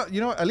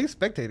 At least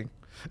spectating.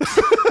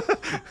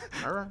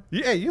 All right.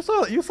 Yeah, you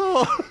saw.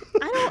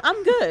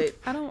 I'm good.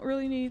 I don't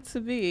really need to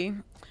be.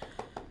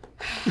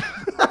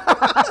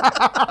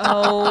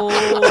 Oh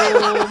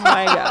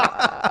my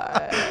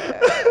God.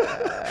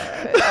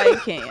 I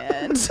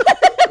can't.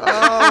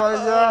 Oh my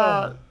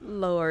God.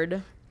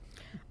 Lord.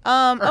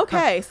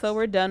 Okay, so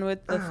we're done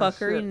with the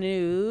fuckery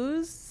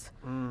news.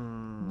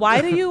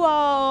 Why do you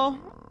all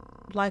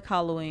like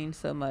Halloween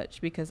so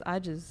much? Because I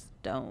just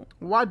don't.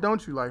 Why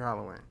don't you like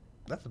Halloween?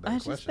 That's a bad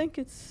question. I just think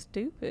it's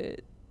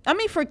stupid. I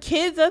mean, for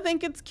kids, I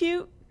think it's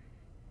cute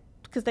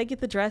because they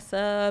get to dress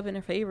up and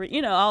their favorite,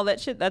 all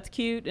that shit. That's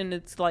cute, and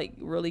it's like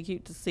really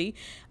cute to see.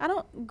 I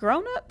don't.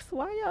 Grown-ups,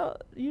 why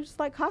you just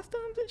like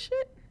costumes and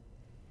shit?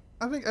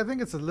 I think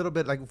it's a little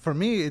bit like, for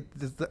me,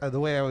 it's the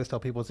way I always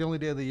tell people, it's the only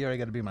day of the year I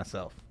got to be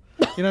myself.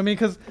 You know what I mean?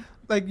 Because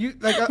like you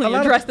like a when lot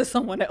you're dressed as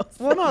someone else.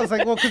 Well, no, it's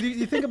like, well, because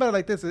you think about it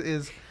like this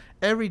is.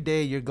 Every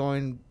day you're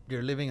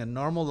living a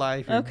normal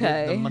life.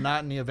 The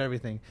monotony of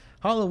everything.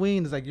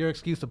 Halloween is like your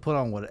excuse to put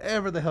on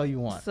whatever the hell you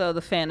want. So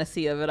the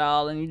fantasy of it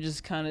all, and you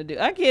just kind of do.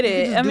 I get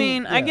it.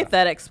 I get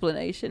that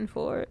explanation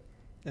for it.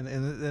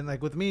 And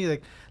like with me,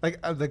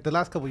 like the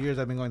last couple of years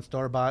I've been going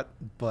store-bought,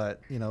 but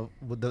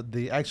with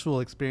the actual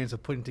experience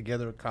of putting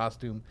together a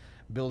costume,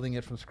 building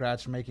it from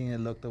scratch, making it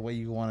look the way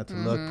you want it to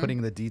look,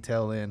 putting the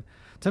detail in.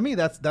 To me,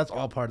 that's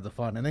all part of the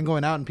fun. And then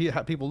going out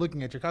and people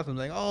looking at your costume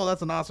saying, "Oh,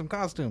 that's an awesome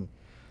costume."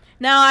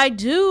 Now, I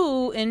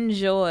do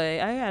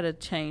enjoy. I gotta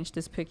change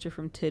this picture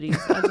from titties.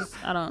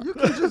 I don't. You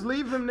can just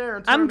leave them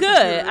there. I'm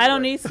good. I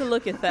don't need to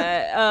look at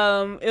that.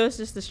 It was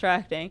just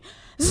distracting.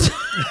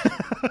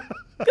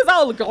 Because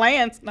I'll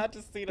glance, not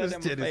just see that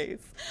in my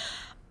face.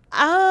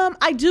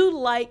 I do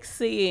like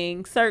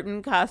seeing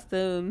certain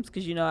costumes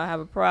because I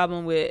have a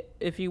problem with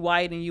if you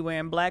white and you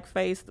wearing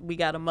blackface, we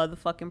got a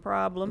motherfucking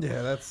problem.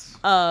 Yeah, that's.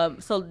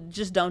 So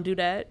just don't do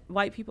that,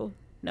 white people.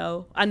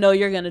 No, I know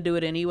you're going to do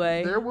it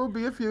anyway. There will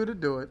be a few to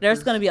do it.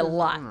 There's going to be a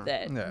lot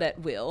that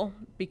will,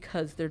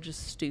 because they're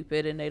just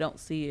stupid and they don't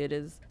see it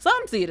as,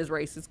 some see it as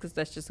racist because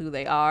that's just who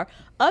they are.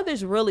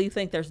 Others really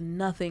think there's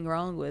nothing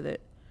wrong with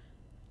it.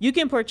 You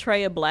can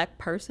portray a black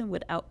person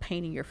without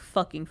painting your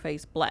fucking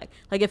face black.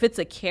 Like if it's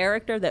a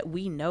character that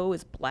we know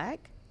is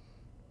black,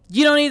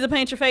 you don't need to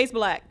paint your face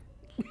black.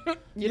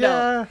 You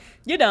don't.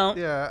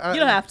 Yeah, you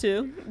don't have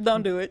to.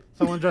 Don't do it.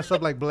 Someone dressed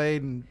up like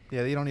Blade, and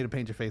you don't need to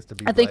paint your face to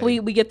be. I think we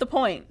get the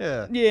point.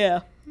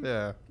 Yeah.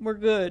 We're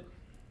good.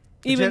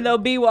 Even though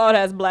B Wald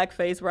has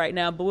blackface right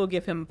now, but we'll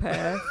give him a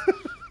pass.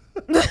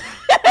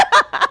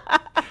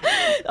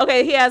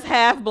 Okay, he has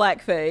half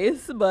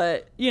blackface,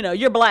 but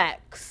you're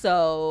black,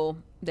 so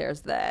there's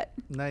that.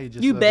 Now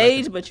you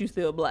beige, but you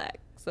still black,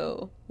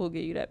 so we'll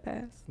give you that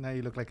pass. Now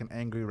you look like an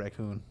angry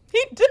raccoon.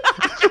 He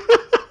does.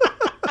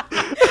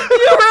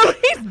 You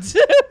really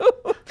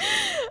do.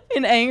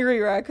 An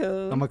angry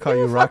raccoon. I'm gonna call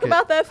you Rocket. Talk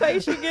about that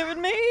face you're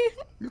giving me.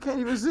 You can't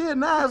even see it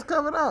now. It's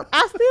covered up.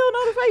 I still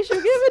know the face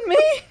you're giving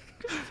me.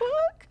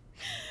 Fuck.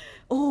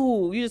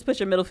 Oh, you just put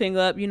your middle finger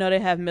up. They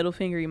have middle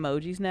finger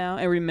emojis now.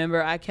 And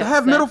remember, I kept. They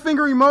have middle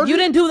finger emojis. You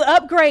didn't do the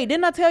upgrade.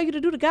 Didn't I tell you to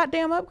do the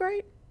goddamn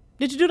upgrade?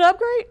 Did you do the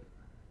upgrade?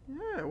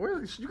 Yeah,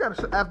 you got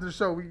to after the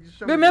show.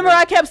 Remember,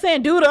 I kept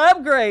saying do the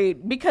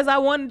upgrade because I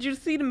wanted you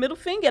to see the middle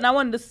finger, and I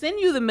wanted to send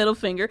you the middle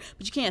finger,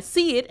 but you can't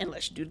see it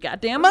unless you do the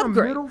goddamn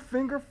upgrade. Middle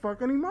finger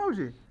fucking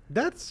emoji.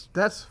 That's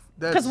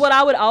because what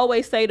I would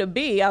always say to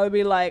B, I would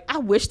be like, I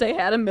wish they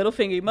had a middle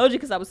finger emoji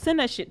because I would send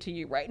that shit to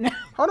you right now.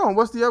 Hold on,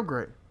 what's the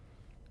upgrade?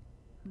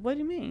 What do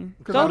you mean?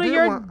 Go to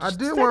your I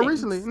did one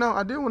recently. No,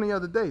 I did one the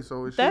other day,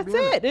 so it should be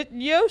in there.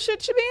 Your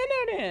shit should be in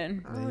there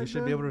then. You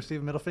should be able to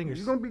receive middle fingers.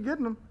 You're going to be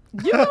getting them.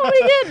 You're going to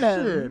be getting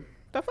them. Shit.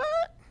 The fuck?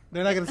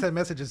 They're not going to send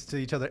messages to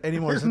each other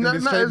anymore. It's going to be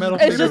straight middle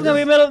fingers. It's just going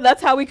to be middle.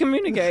 That's how we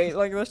communicate.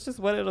 Like, that's just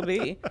what it'll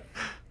be.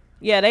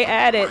 Yeah, they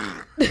added.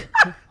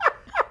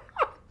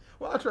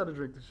 Well, I try to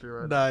drink this shit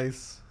right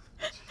Nice.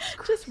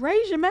 Just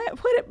raise your mat,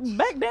 put it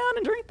back down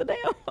and drink the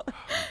damn.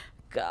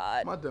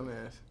 God. My dumb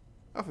ass.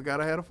 I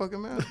forgot I had a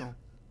fucking mask on.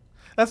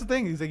 That's the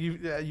thing. He's like,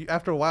 you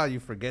after a while, you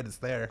forget it's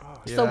there.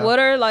 Oh, so what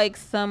are like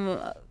some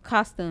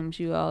costumes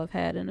you all have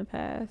had in the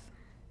past?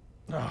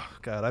 Oh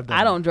God,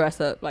 I don't dress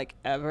up like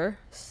ever.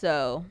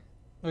 So.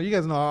 Well, you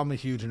guys know I'm a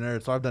huge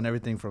nerd, so I've done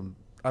everything from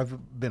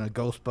I've been a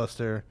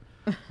Ghostbuster,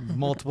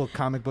 multiple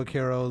comic book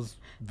heroes,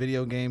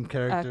 video game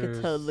characters. I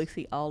could totally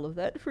see all of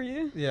that for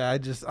you. Yeah,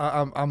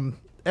 I'm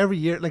every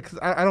year like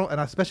I don't,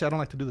 and especially I don't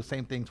like to do the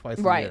same thing twice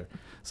a year.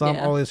 So I'm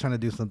always trying to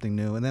do something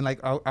new, and then like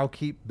I'll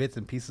keep bits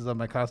and pieces of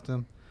my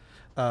costume.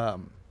 I'll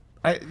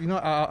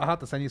have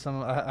to send you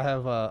some. I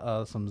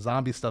have some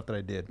zombie stuff that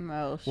I did.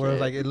 Oh shit! Where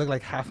like it looked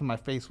like half of my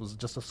face was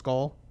just a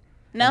skull.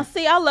 Now,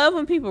 see, I love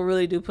when people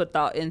really do put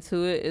thought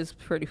into it. It's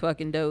pretty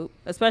fucking dope,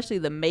 especially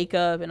the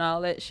makeup and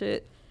all that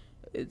shit.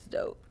 It's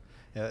dope.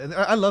 Yeah, and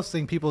I love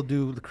seeing people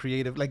do the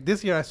creative. Like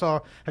this year, I saw.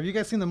 Have you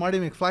guys seen the Marty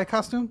McFly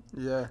costume?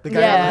 Yeah. The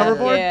guy on the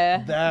hoverboard.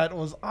 Yeah. That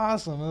was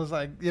awesome. It was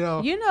like You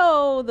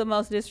know the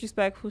most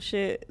disrespectful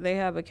shit. They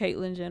have a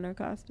Caitlyn Jenner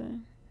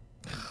costume.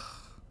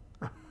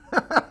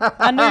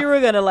 I knew you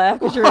were gonna laugh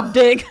because you're a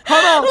dick.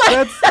 Hold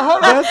on.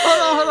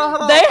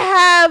 Hold on. They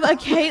have a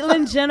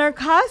Caitlyn Jenner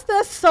costume.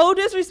 That's so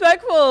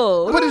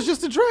disrespectful. But it's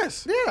just a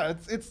dress. Yeah,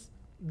 it's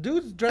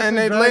dudes dressing. And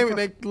they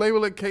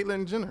label it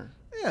Caitlyn Jenner.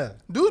 Yeah,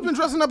 dude's been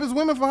dressing up as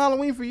women for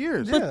Halloween for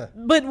years.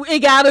 But it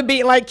gotta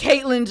be like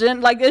Caitlyn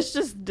Jenner. Like it's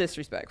just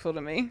disrespectful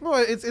to me.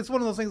 Well, it's one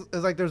of those things.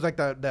 It's like there's like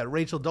that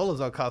Rachel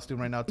Dolezal costume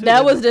right now too.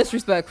 That was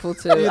disrespectful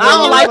too. I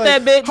don't like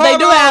that bitch. They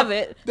do have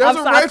it.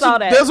 I saw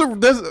that.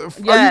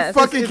 Are you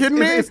fucking kidding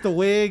me? It's the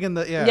wig and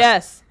the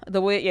Yes,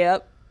 the wig.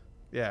 Yep.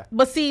 Yeah.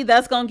 But see,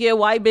 that's gonna give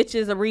white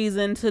bitches a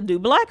reason to do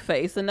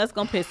blackface, and that's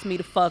gonna piss me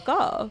the fuck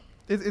off.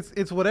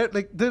 It's whatever.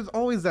 Like there's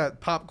always that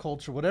pop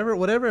culture, whatever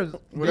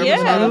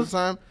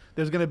time.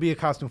 There's gonna be a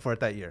costume for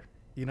it that year,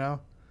 you know.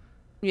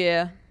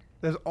 Yeah.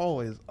 There's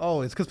always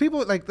because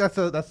people like that's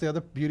the other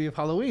beauty of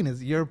Halloween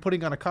is you're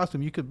putting on a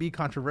costume. You could be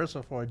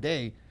controversial for a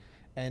day,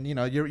 and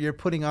you're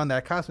putting on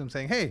that costume,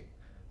 saying, "Hey,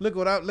 look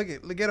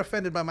get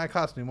offended by my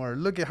costume, or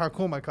look at how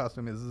cool my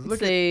costume is."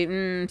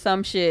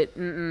 Some shit.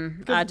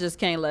 I just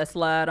can't let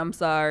slide. I'm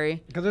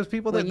sorry. Because there's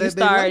people when that you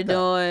they start like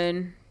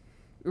doing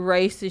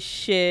racist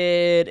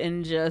shit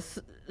and just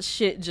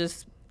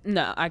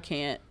no, I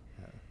can't.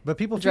 But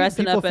people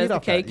dressing up as the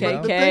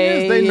KKK. The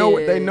thing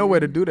is, they know where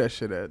to do that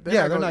shit at.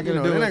 They're not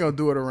gonna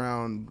do it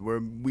around where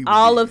we.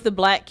 All of the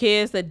black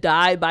kids that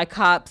died by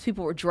cops,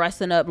 people were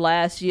dressing up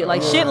last year,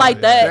 like shit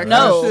like that.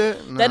 No,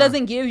 that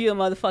doesn't give you a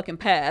motherfucking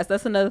pass.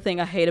 That's another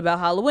thing I hate about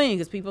Halloween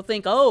because people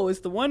think, oh,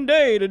 it's the one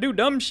day to do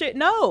dumb shit.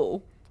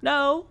 No.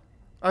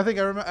 I think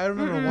I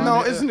remember one.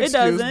 No, it's an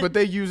excuse, but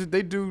they use it.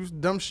 They do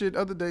dumb shit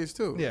other days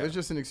too. Yeah, it's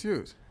just an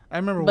excuse. I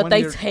remember but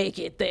they take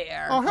it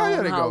there. Oh hell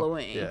yeah, they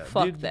Halloween. Go. Yeah.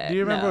 Fuck that. Do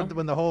you remember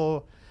when the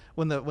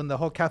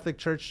whole Catholic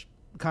Church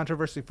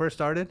controversy first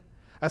started?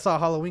 I saw a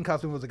Halloween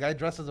costume was a guy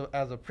dressed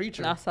as a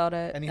preacher. I saw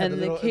that, and he had the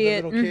little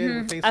kid.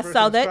 With face I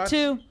saw that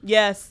too.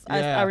 Yes,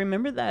 yeah. I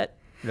remember that.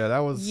 Yeah, that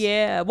was.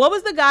 Yeah, what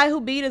was the guy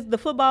who beat the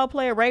football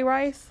player Ray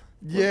Rice?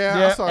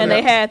 Yeah, I saw and that.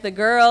 They had the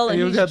girl,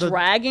 and he's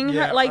dragging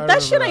her. Like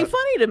that shit ain't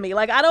funny to me.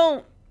 Like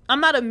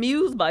I'm not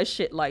amused by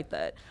shit like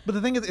that. But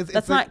the thing is,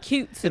 that's not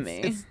cute to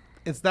me.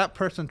 It's that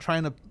person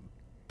trying to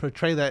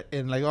portray that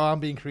in like, oh, I'm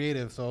being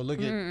creative, so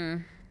look at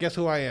guess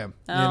who I am.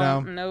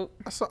 Nope.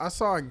 I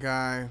saw a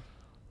guy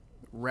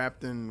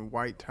wrapped in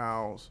white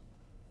towels,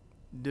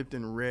 dipped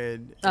in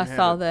red. I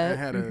saw that. And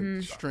had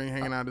a string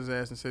hanging out his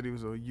ass and said he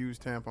was a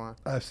used tampon.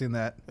 I've seen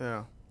that.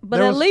 Yeah.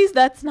 But at least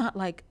that's not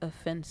like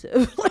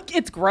offensive. Like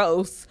it's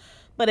gross,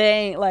 but it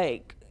ain't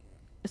like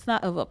it's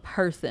not of a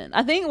person.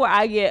 I think where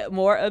I get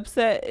more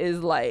upset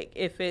is like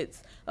if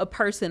it's a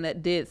person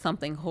that did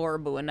something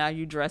horrible and now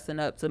you dressing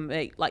up to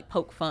make like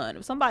poke fun.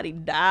 If somebody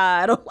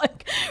died or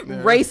like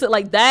race it,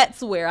 like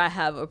that's where I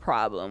have a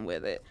problem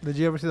with it. Did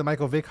you ever see the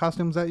Michael Vick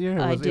costumes that year?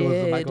 I did. It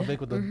was the Michael Vick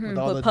with the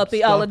all the puppy,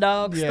 stuff. all the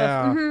dog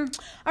stuff.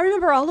 I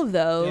remember all of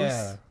those.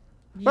 Yeah.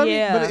 But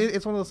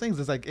it's one of those things.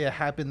 It's like it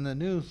happened in the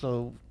news,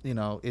 so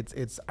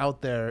it's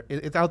out there.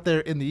 It's out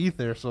there in the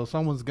ether. So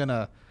someone's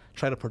gonna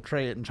try to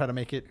portray it and try to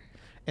make it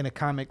in a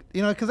comic.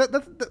 Because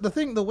that's the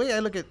thing. The way I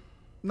look at,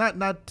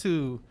 not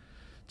to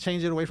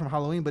change it away from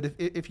Halloween, but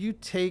if you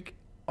take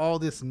all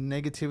this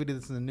negativity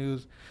that's in the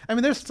news, I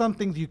mean, there's some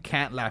things you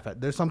can't laugh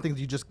at. There's some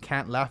things you just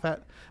can't laugh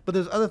at. But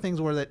there's other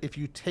things where that if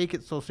you take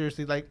it so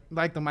seriously,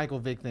 like the Michael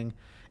Vick thing,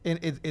 and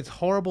it's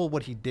horrible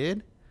what he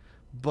did.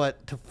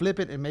 But to flip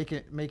it and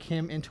make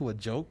him into a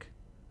joke,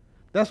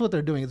 that's what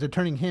they're doing. Is they're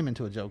turning him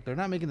into a joke. They're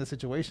not making the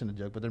situation a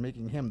joke, but they're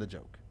making him the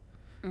joke.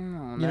 Oh, you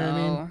know what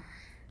I mean?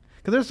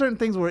 Because there's certain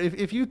things where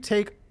if you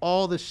take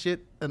all the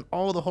shit and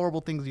all the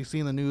horrible things you see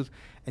in the news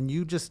and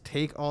you just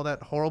take all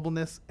that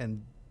horribleness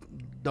and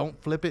don't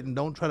flip it and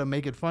don't try to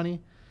make it funny,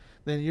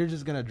 then you're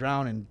just gonna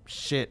drown in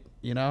shit,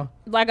 you know?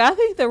 Like, I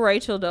think the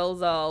Rachel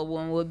Dolezal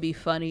one would be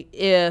funny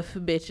if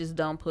bitches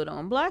don't put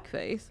on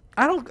blackface.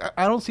 I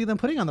don't see them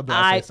putting on the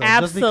blackface. I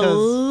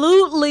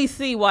absolutely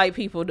see white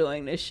people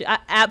doing this shit. I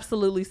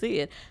absolutely see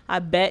it. I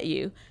bet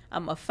you.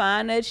 I'm going to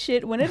find that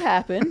shit when it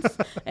happens,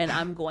 and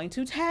I'm going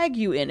to tag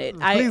you in it.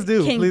 Please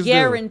do. I can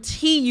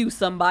guarantee you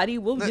somebody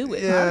will do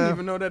it. Yeah. I didn't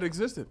even know that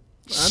existed.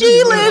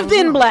 She lived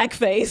in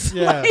blackface.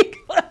 Yeah. Like,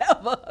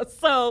 whatever.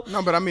 So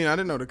no, but I mean, I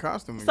didn't know the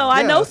costume. So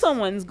I know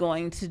someone's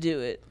going to do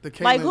it.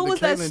 Like, who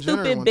was that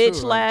stupid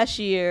bitch last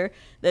year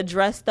that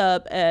dressed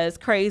up as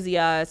Crazy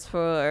Eyes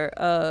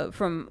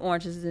from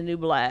Orange Is the New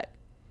Black?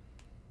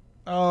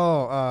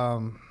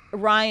 Oh,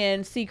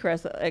 Ryan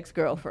Seacrest's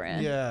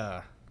ex-girlfriend.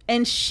 Yeah.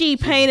 And she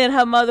painted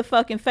her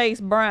motherfucking face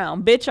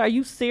brown. Bitch, are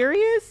you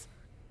serious?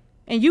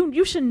 And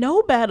you should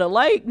know better.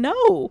 Like,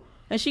 no.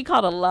 And she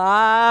caught a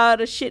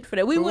lot of shit for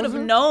that. We would have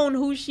known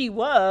who she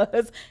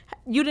was.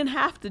 You didn't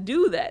have to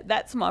do that.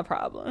 That's my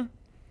problem.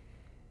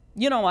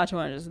 You don't watch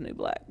Orange Is the New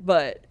Black,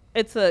 but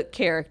it's a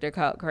character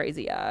called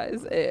Crazy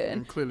Eyes.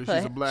 And clearly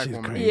she's a black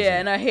woman. Crazy. Yeah,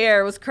 and her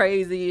hair was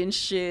crazy and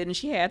shit. And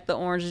she had the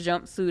orange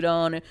jumpsuit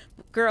on. And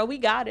girl, we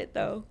got it,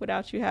 though,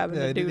 without you having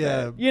to do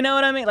that. You know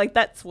what I mean? Like,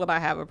 that's what I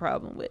have a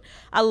problem with.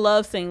 I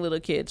love seeing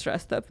little kids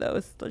dressed up, though.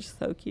 It's just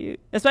so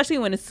cute. Especially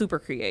when it's super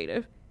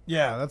creative.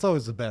 Yeah, that's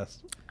always the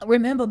best.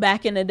 Remember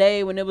back in the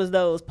day when it was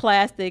those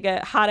plastic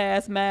hot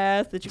ass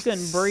masks that you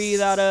couldn't breathe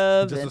out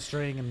of, just a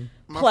string and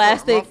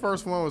plastic. My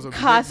first one was a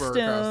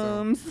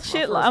costumes.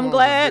 Shit, I'm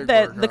glad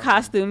that the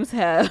costumes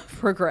have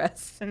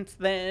progressed since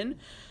then.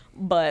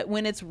 But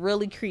when it's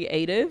really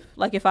creative,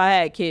 like if I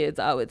had kids,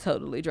 I would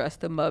totally dress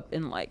them up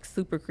in like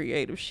super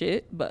creative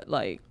shit. But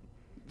like,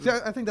 see,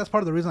 I think that's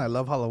part of the reason I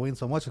love Halloween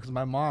so much, because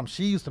my mom,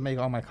 she used to make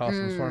all my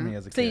costumes for me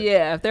as a kid. See,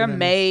 yeah, if they're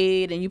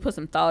made and you put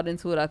some thought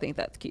into it, I think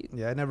that's cute.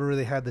 Yeah, I never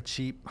really had the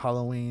cheap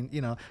Halloween,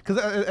 because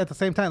at the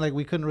same time, like,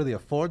 we couldn't really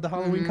afford the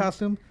Halloween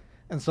costume,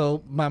 and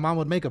so my mom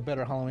would make a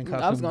better Halloween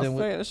costume. I was gonna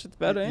say that shit's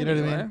better. You know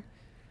what I mean?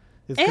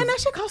 And that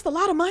shit cost a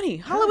lot of money.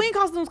 Halloween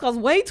costumes cost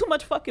way too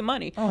much fucking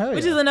money. Oh, hell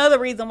which yeah. is another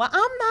reason why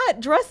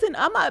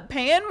I'm not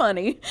paying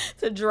money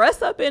to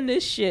dress up in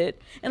this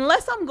shit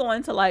unless I'm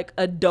going to like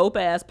a dope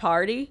ass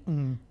party.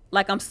 Mm-hmm.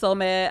 Like, I'm so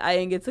mad I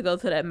didn't get to go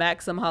to that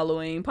Maxim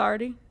Halloween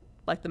party.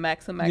 Like the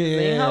Maxim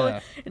magazine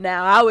Halloween.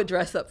 Now I would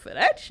dress up for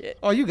that shit.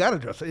 Oh, you gotta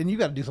dress up, and you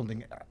gotta do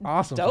something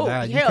awesome dope. for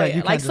that. Hell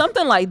yeah. Like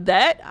something like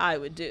that I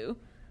would do.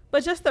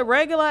 But just a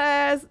regular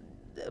ass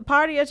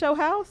party at your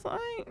house, I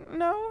ain't doing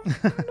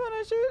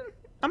that shit.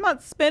 I'm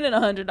not spending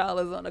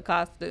 $100 on a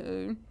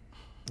costume.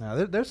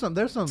 No, there's some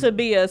to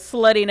be a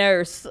slutty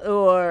nurse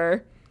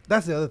or.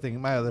 That's the other thing.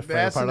 My other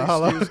favorite part of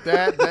Halloween.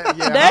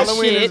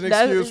 Halloween is an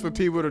excuse for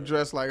people to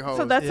dress like hoes.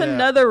 So that's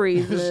another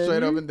reason.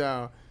 Straight up and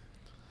down.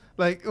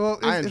 Like, well,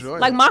 I enjoy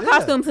it. Like, my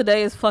costume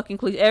today is fucking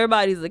cliche.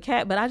 Everybody's a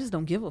cat, but I just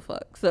don't give a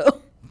fuck.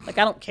 So, like,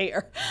 I don't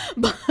care.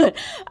 But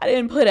I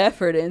didn't put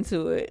effort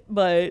into it.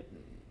 But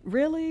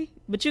really?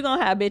 But you're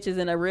gonna have bitches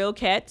in a real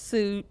cat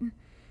suit.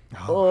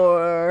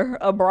 Or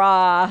a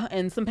bra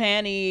and some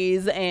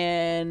panties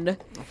and...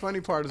 The funny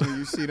part is when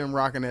you see them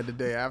rocking that the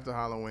day after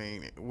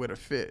Halloween with a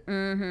fit.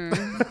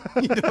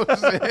 Mm-hmm. You know what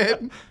I'm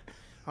saying?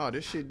 Oh,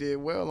 this shit did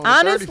well on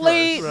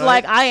honestly, the 31st, right?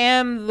 Like, I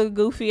am the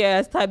goofy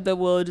ass type that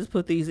will just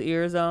put these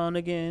ears on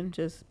again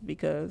just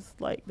because,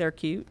 like, they're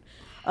cute.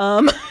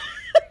 I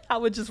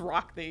would just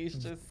rock these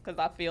just because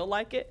I feel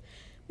like it.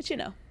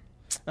 But,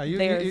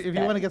 if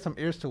you want to get some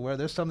ears to wear,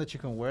 there's some that you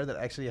can wear that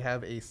actually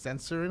have a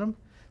sensor in them.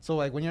 So,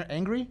 like, when you're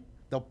angry,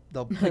 they'll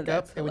pick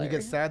up, and when you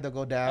get sad, they'll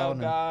go down.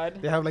 Oh, God.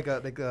 They have like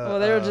a well,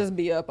 they'll just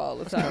be up all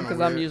the time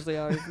because I'm usually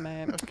always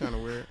mad. That's kind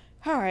of weird.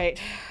 All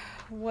right.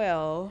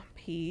 Well,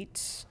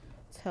 Pete,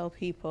 tell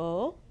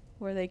people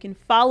where they can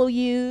follow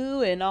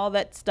you and all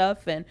that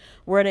stuff, and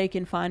where they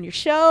can find your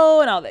show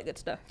and all that good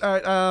stuff.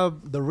 All right.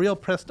 The Real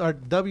Press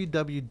Start,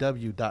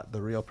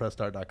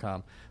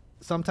 www.therealpressstart.com.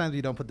 Sometimes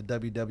you don't put the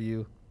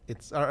www.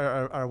 It's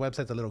our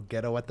website's a little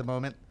ghetto at the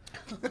moment.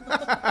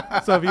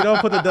 So if you don't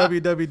put the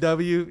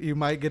www, you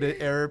might get an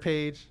error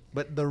page.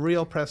 But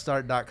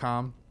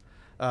therealpressstart.com.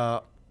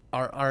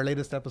 Our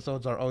latest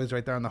episodes are always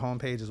right there on the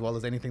homepage, as well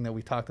as anything that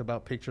we talked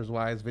about,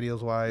 pictures-wise,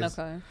 videos-wise.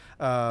 Okay.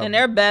 And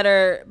they're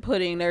better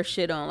putting their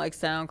shit on like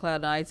SoundCloud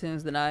and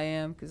iTunes than I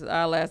am, because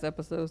our last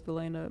episode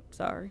still ain't up.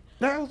 Sorry.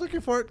 Yeah, I was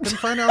looking for it. Couldn't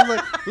find it. I was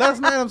like, last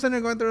night I'm sitting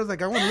there going through. I was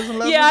like, I want to listen to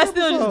last I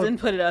still just didn't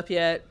put it up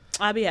yet.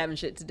 I be having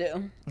shit to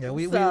do. Yeah,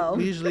 we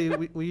usually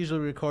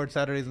record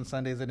Saturdays and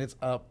Sundays, and it's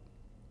up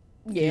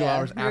a few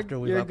hours after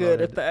we've uploaded. You're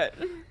good at that.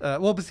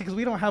 Well, because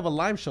we don't have a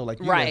live show like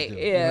you guys do.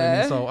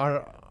 Yeah. You know what I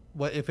mean?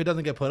 So if it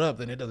doesn't get put up,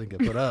 then it doesn't get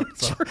put up.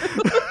 So.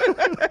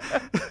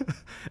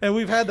 And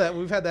we've had that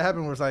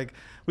happen where it's like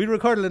we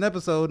recorded an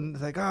episode and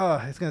it's like,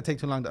 oh, it's gonna take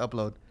too long to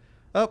upload.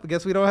 Oh, I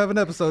guess we don't have an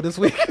episode this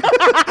week.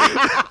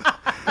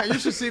 You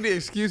should see the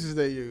excuses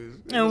they use.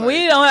 And like,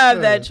 we don't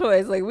have that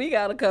choice. Like, we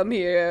gotta come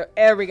here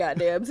every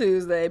goddamn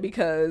Tuesday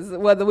because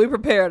whether we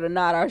prepared or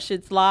not, our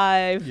shit's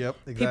live. Yep,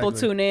 exactly. People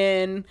tune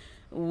in.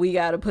 We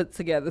gotta put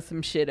together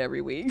some shit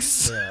every week.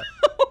 So. Yeah.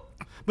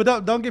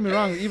 But don't get me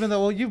wrong. Even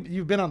though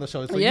you've been on the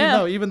show, so you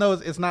know, even though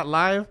it's not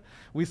live,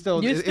 we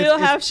still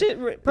have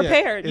shit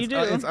prepared. Yeah, you do.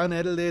 It's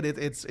unedited.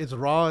 It's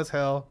raw as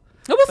hell.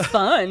 It was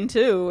fun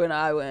too when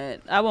I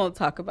went. I won't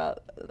talk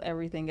about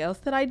everything else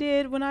that I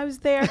did when I was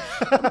there,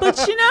 but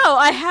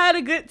I had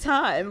a good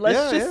time.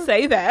 Let's just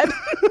say that.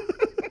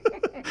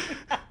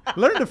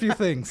 Learned a few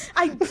things.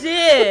 I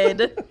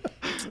did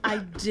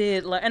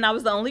learn, and I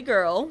was the only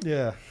girl.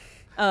 Yeah.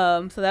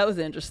 So that was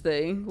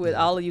interesting with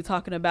all of you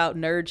talking about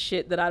nerd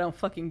shit that I don't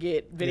fucking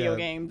get, video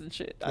games and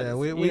shit.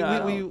 We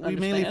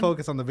mainly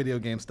focus on the video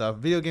game stuff,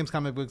 video games,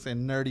 comic books,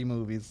 and nerdy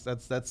movies.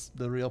 That's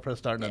the Real Press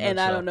Start. And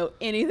I don't know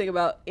anything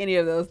about any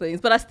of those things,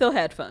 but I still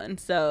had fun.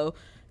 So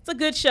it's a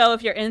good show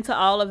if you're into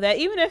all of that.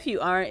 Even if you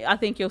aren't, I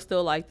think you'll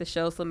still like the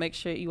show. So make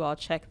sure you all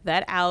check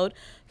that out.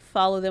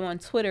 Follow them on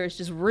Twitter. It's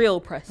just Real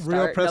Press Start.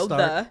 Real Press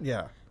Start.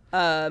 Yeah.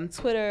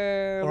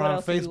 Twitter. Or what on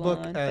else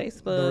Facebook.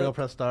 Facebook. The Real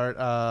Press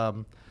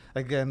Start.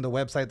 Again, the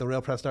website, The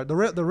Real Press Start. The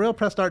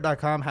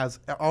RealPressStart.com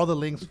has all the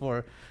links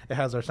for. It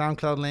has our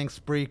SoundCloud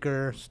links,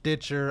 Spreaker,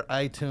 Stitcher,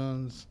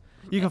 iTunes.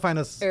 You can find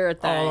us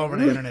all over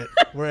the internet.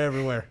 We're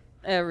everywhere.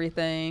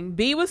 Everything.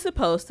 B was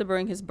supposed to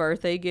bring his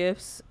birthday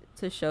gifts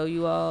to show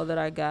you all that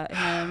I got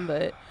him,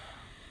 but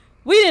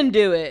we didn't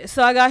do it.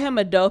 So I got him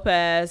a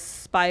dope-ass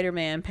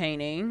Spider-Man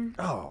painting.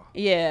 Oh.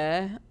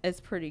 Yeah.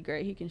 It's pretty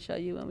great. He can show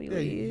you when we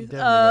leave.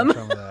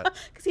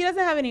 Because he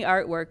doesn't have any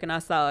artwork, and I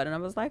saw it, and I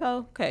was like,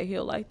 oh, okay,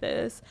 he'll like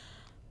this.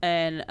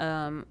 And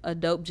a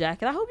dope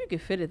jacket. I hope you can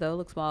fit it, though. It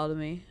looks small to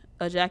me.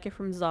 A jacket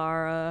from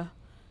Zara.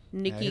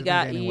 Nikki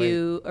got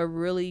you a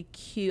really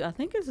cute, I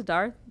think it's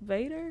Darth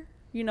Vader.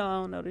 I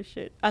don't know this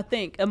shit. I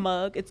think a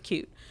mug. It's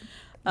cute.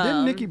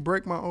 Didn't Nikki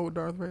break my old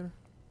Darth Vader?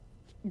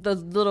 The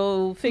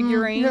little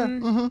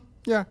figurine.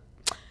 Yeah.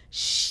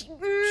 She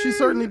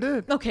certainly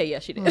did. Okay, yeah,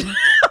 she did.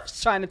 I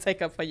was trying to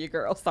take up for your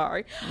girl.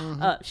 Sorry.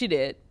 She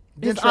did.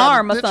 His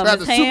arm was on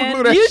his hand.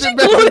 Super glue that shit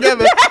back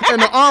together,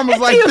 and the arm was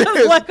like this.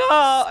 Was like,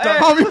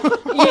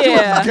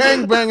 yeah,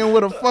 gang banging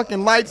with a fucking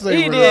lightsaber.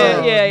 He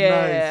did.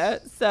 Yeah.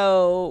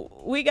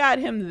 So we got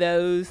him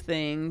those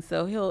things.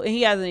 So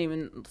he hasn't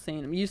even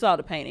seen them. You saw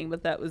the painting,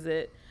 but that was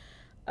it.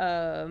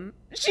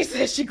 She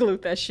said she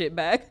glued that shit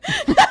back.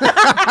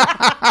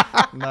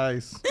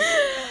 Nice.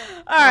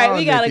 All right,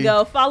 we gotta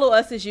go. Follow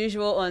us as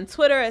usual on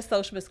Twitter at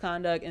Social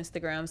Misconduct,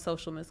 Instagram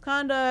Social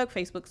Misconduct,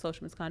 Facebook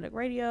Social Misconduct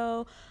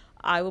Radio.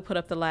 I will put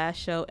up the last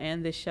show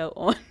and this show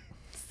on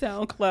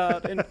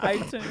SoundCloud and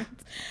iTunes.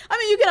 I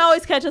mean, you can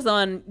always catch us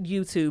on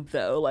YouTube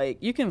though.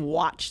 Like, you can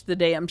watch the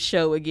damn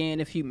show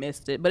again if you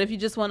missed it. But if you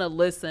just want to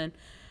listen,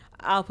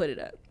 I'll put it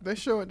up. They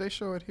show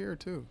it here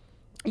too.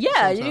 Yeah,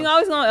 sometimes. You can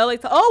always go on LA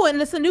Talk. Oh,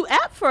 and it's a new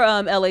app for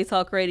LA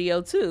Talk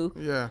Radio too.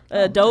 Yeah.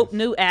 A dope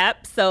new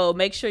app. So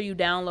make sure you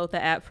download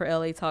the app for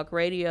LA Talk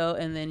Radio,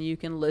 and then you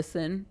can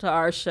listen to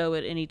our show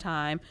at any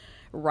time,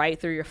 right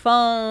through your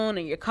phone,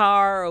 in your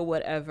car, or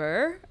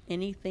whatever.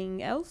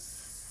 Anything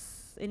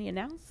else? Any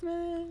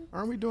announcement?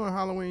 Aren't we doing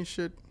Halloween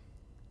shit?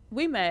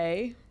 We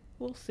may.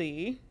 We'll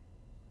see.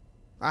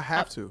 I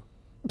have to.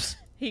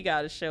 He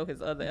got to show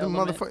his other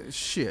element. Motherfucker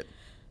shit.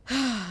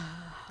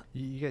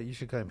 You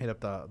should come hit up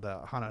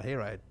the Haunted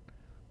Hayride.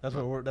 That's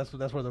where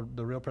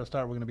the Real Press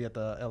Start. We're gonna be at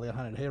the LA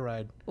Haunted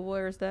Hayride.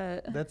 Where's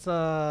that? That's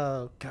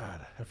God,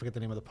 I forget the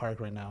name of the park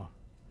right now.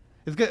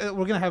 It's good.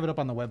 We're gonna have it up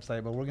on the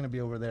website, but we're gonna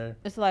be over there.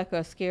 It's like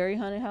a scary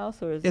haunted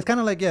house, or is it's kind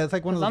of like it's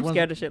like one of those I'm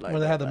scared of shit like where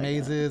that, they have the like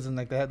mazes and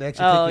like they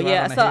actually. Oh take you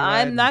out on a so hayride.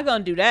 I'm not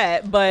gonna do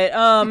that, but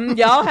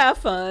y'all have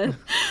fun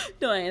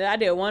doing it. I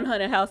did one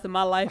haunted house in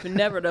my life and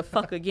never to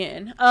fuck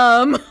again.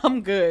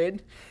 I'm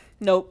good.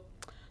 Nope.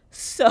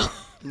 So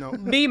no.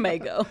 B may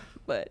go,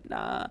 but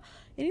nah.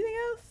 Anything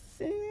else?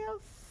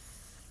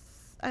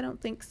 I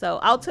don't think so.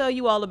 I'll tell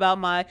you all about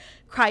my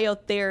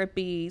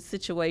cryotherapy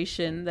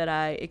situation that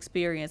I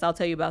experienced. I'll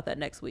tell you about that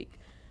next week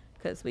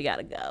because we got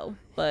to go.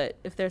 But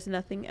if there's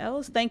nothing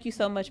else, thank you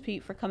so much,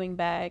 Pete, for coming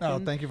back. Oh,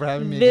 thank you for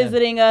having me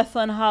visiting us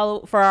on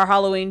for our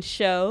Halloween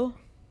show.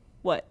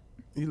 What?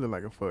 You look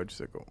like a fudge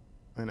sickle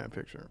in that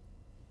picture.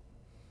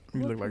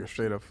 You look like a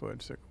straight up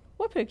fudge sickle.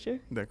 What picture?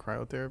 That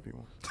cryotherapy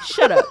one.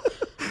 Shut up.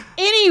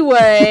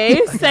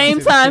 Anyway, same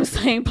time,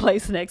 same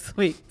place next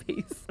week.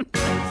 Peace.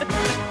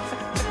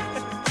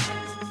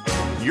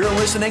 You're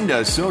listening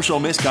to Social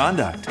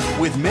Misconduct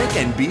with Mick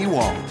and B.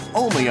 Walt,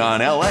 only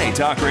on LA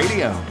Talk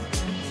Radio.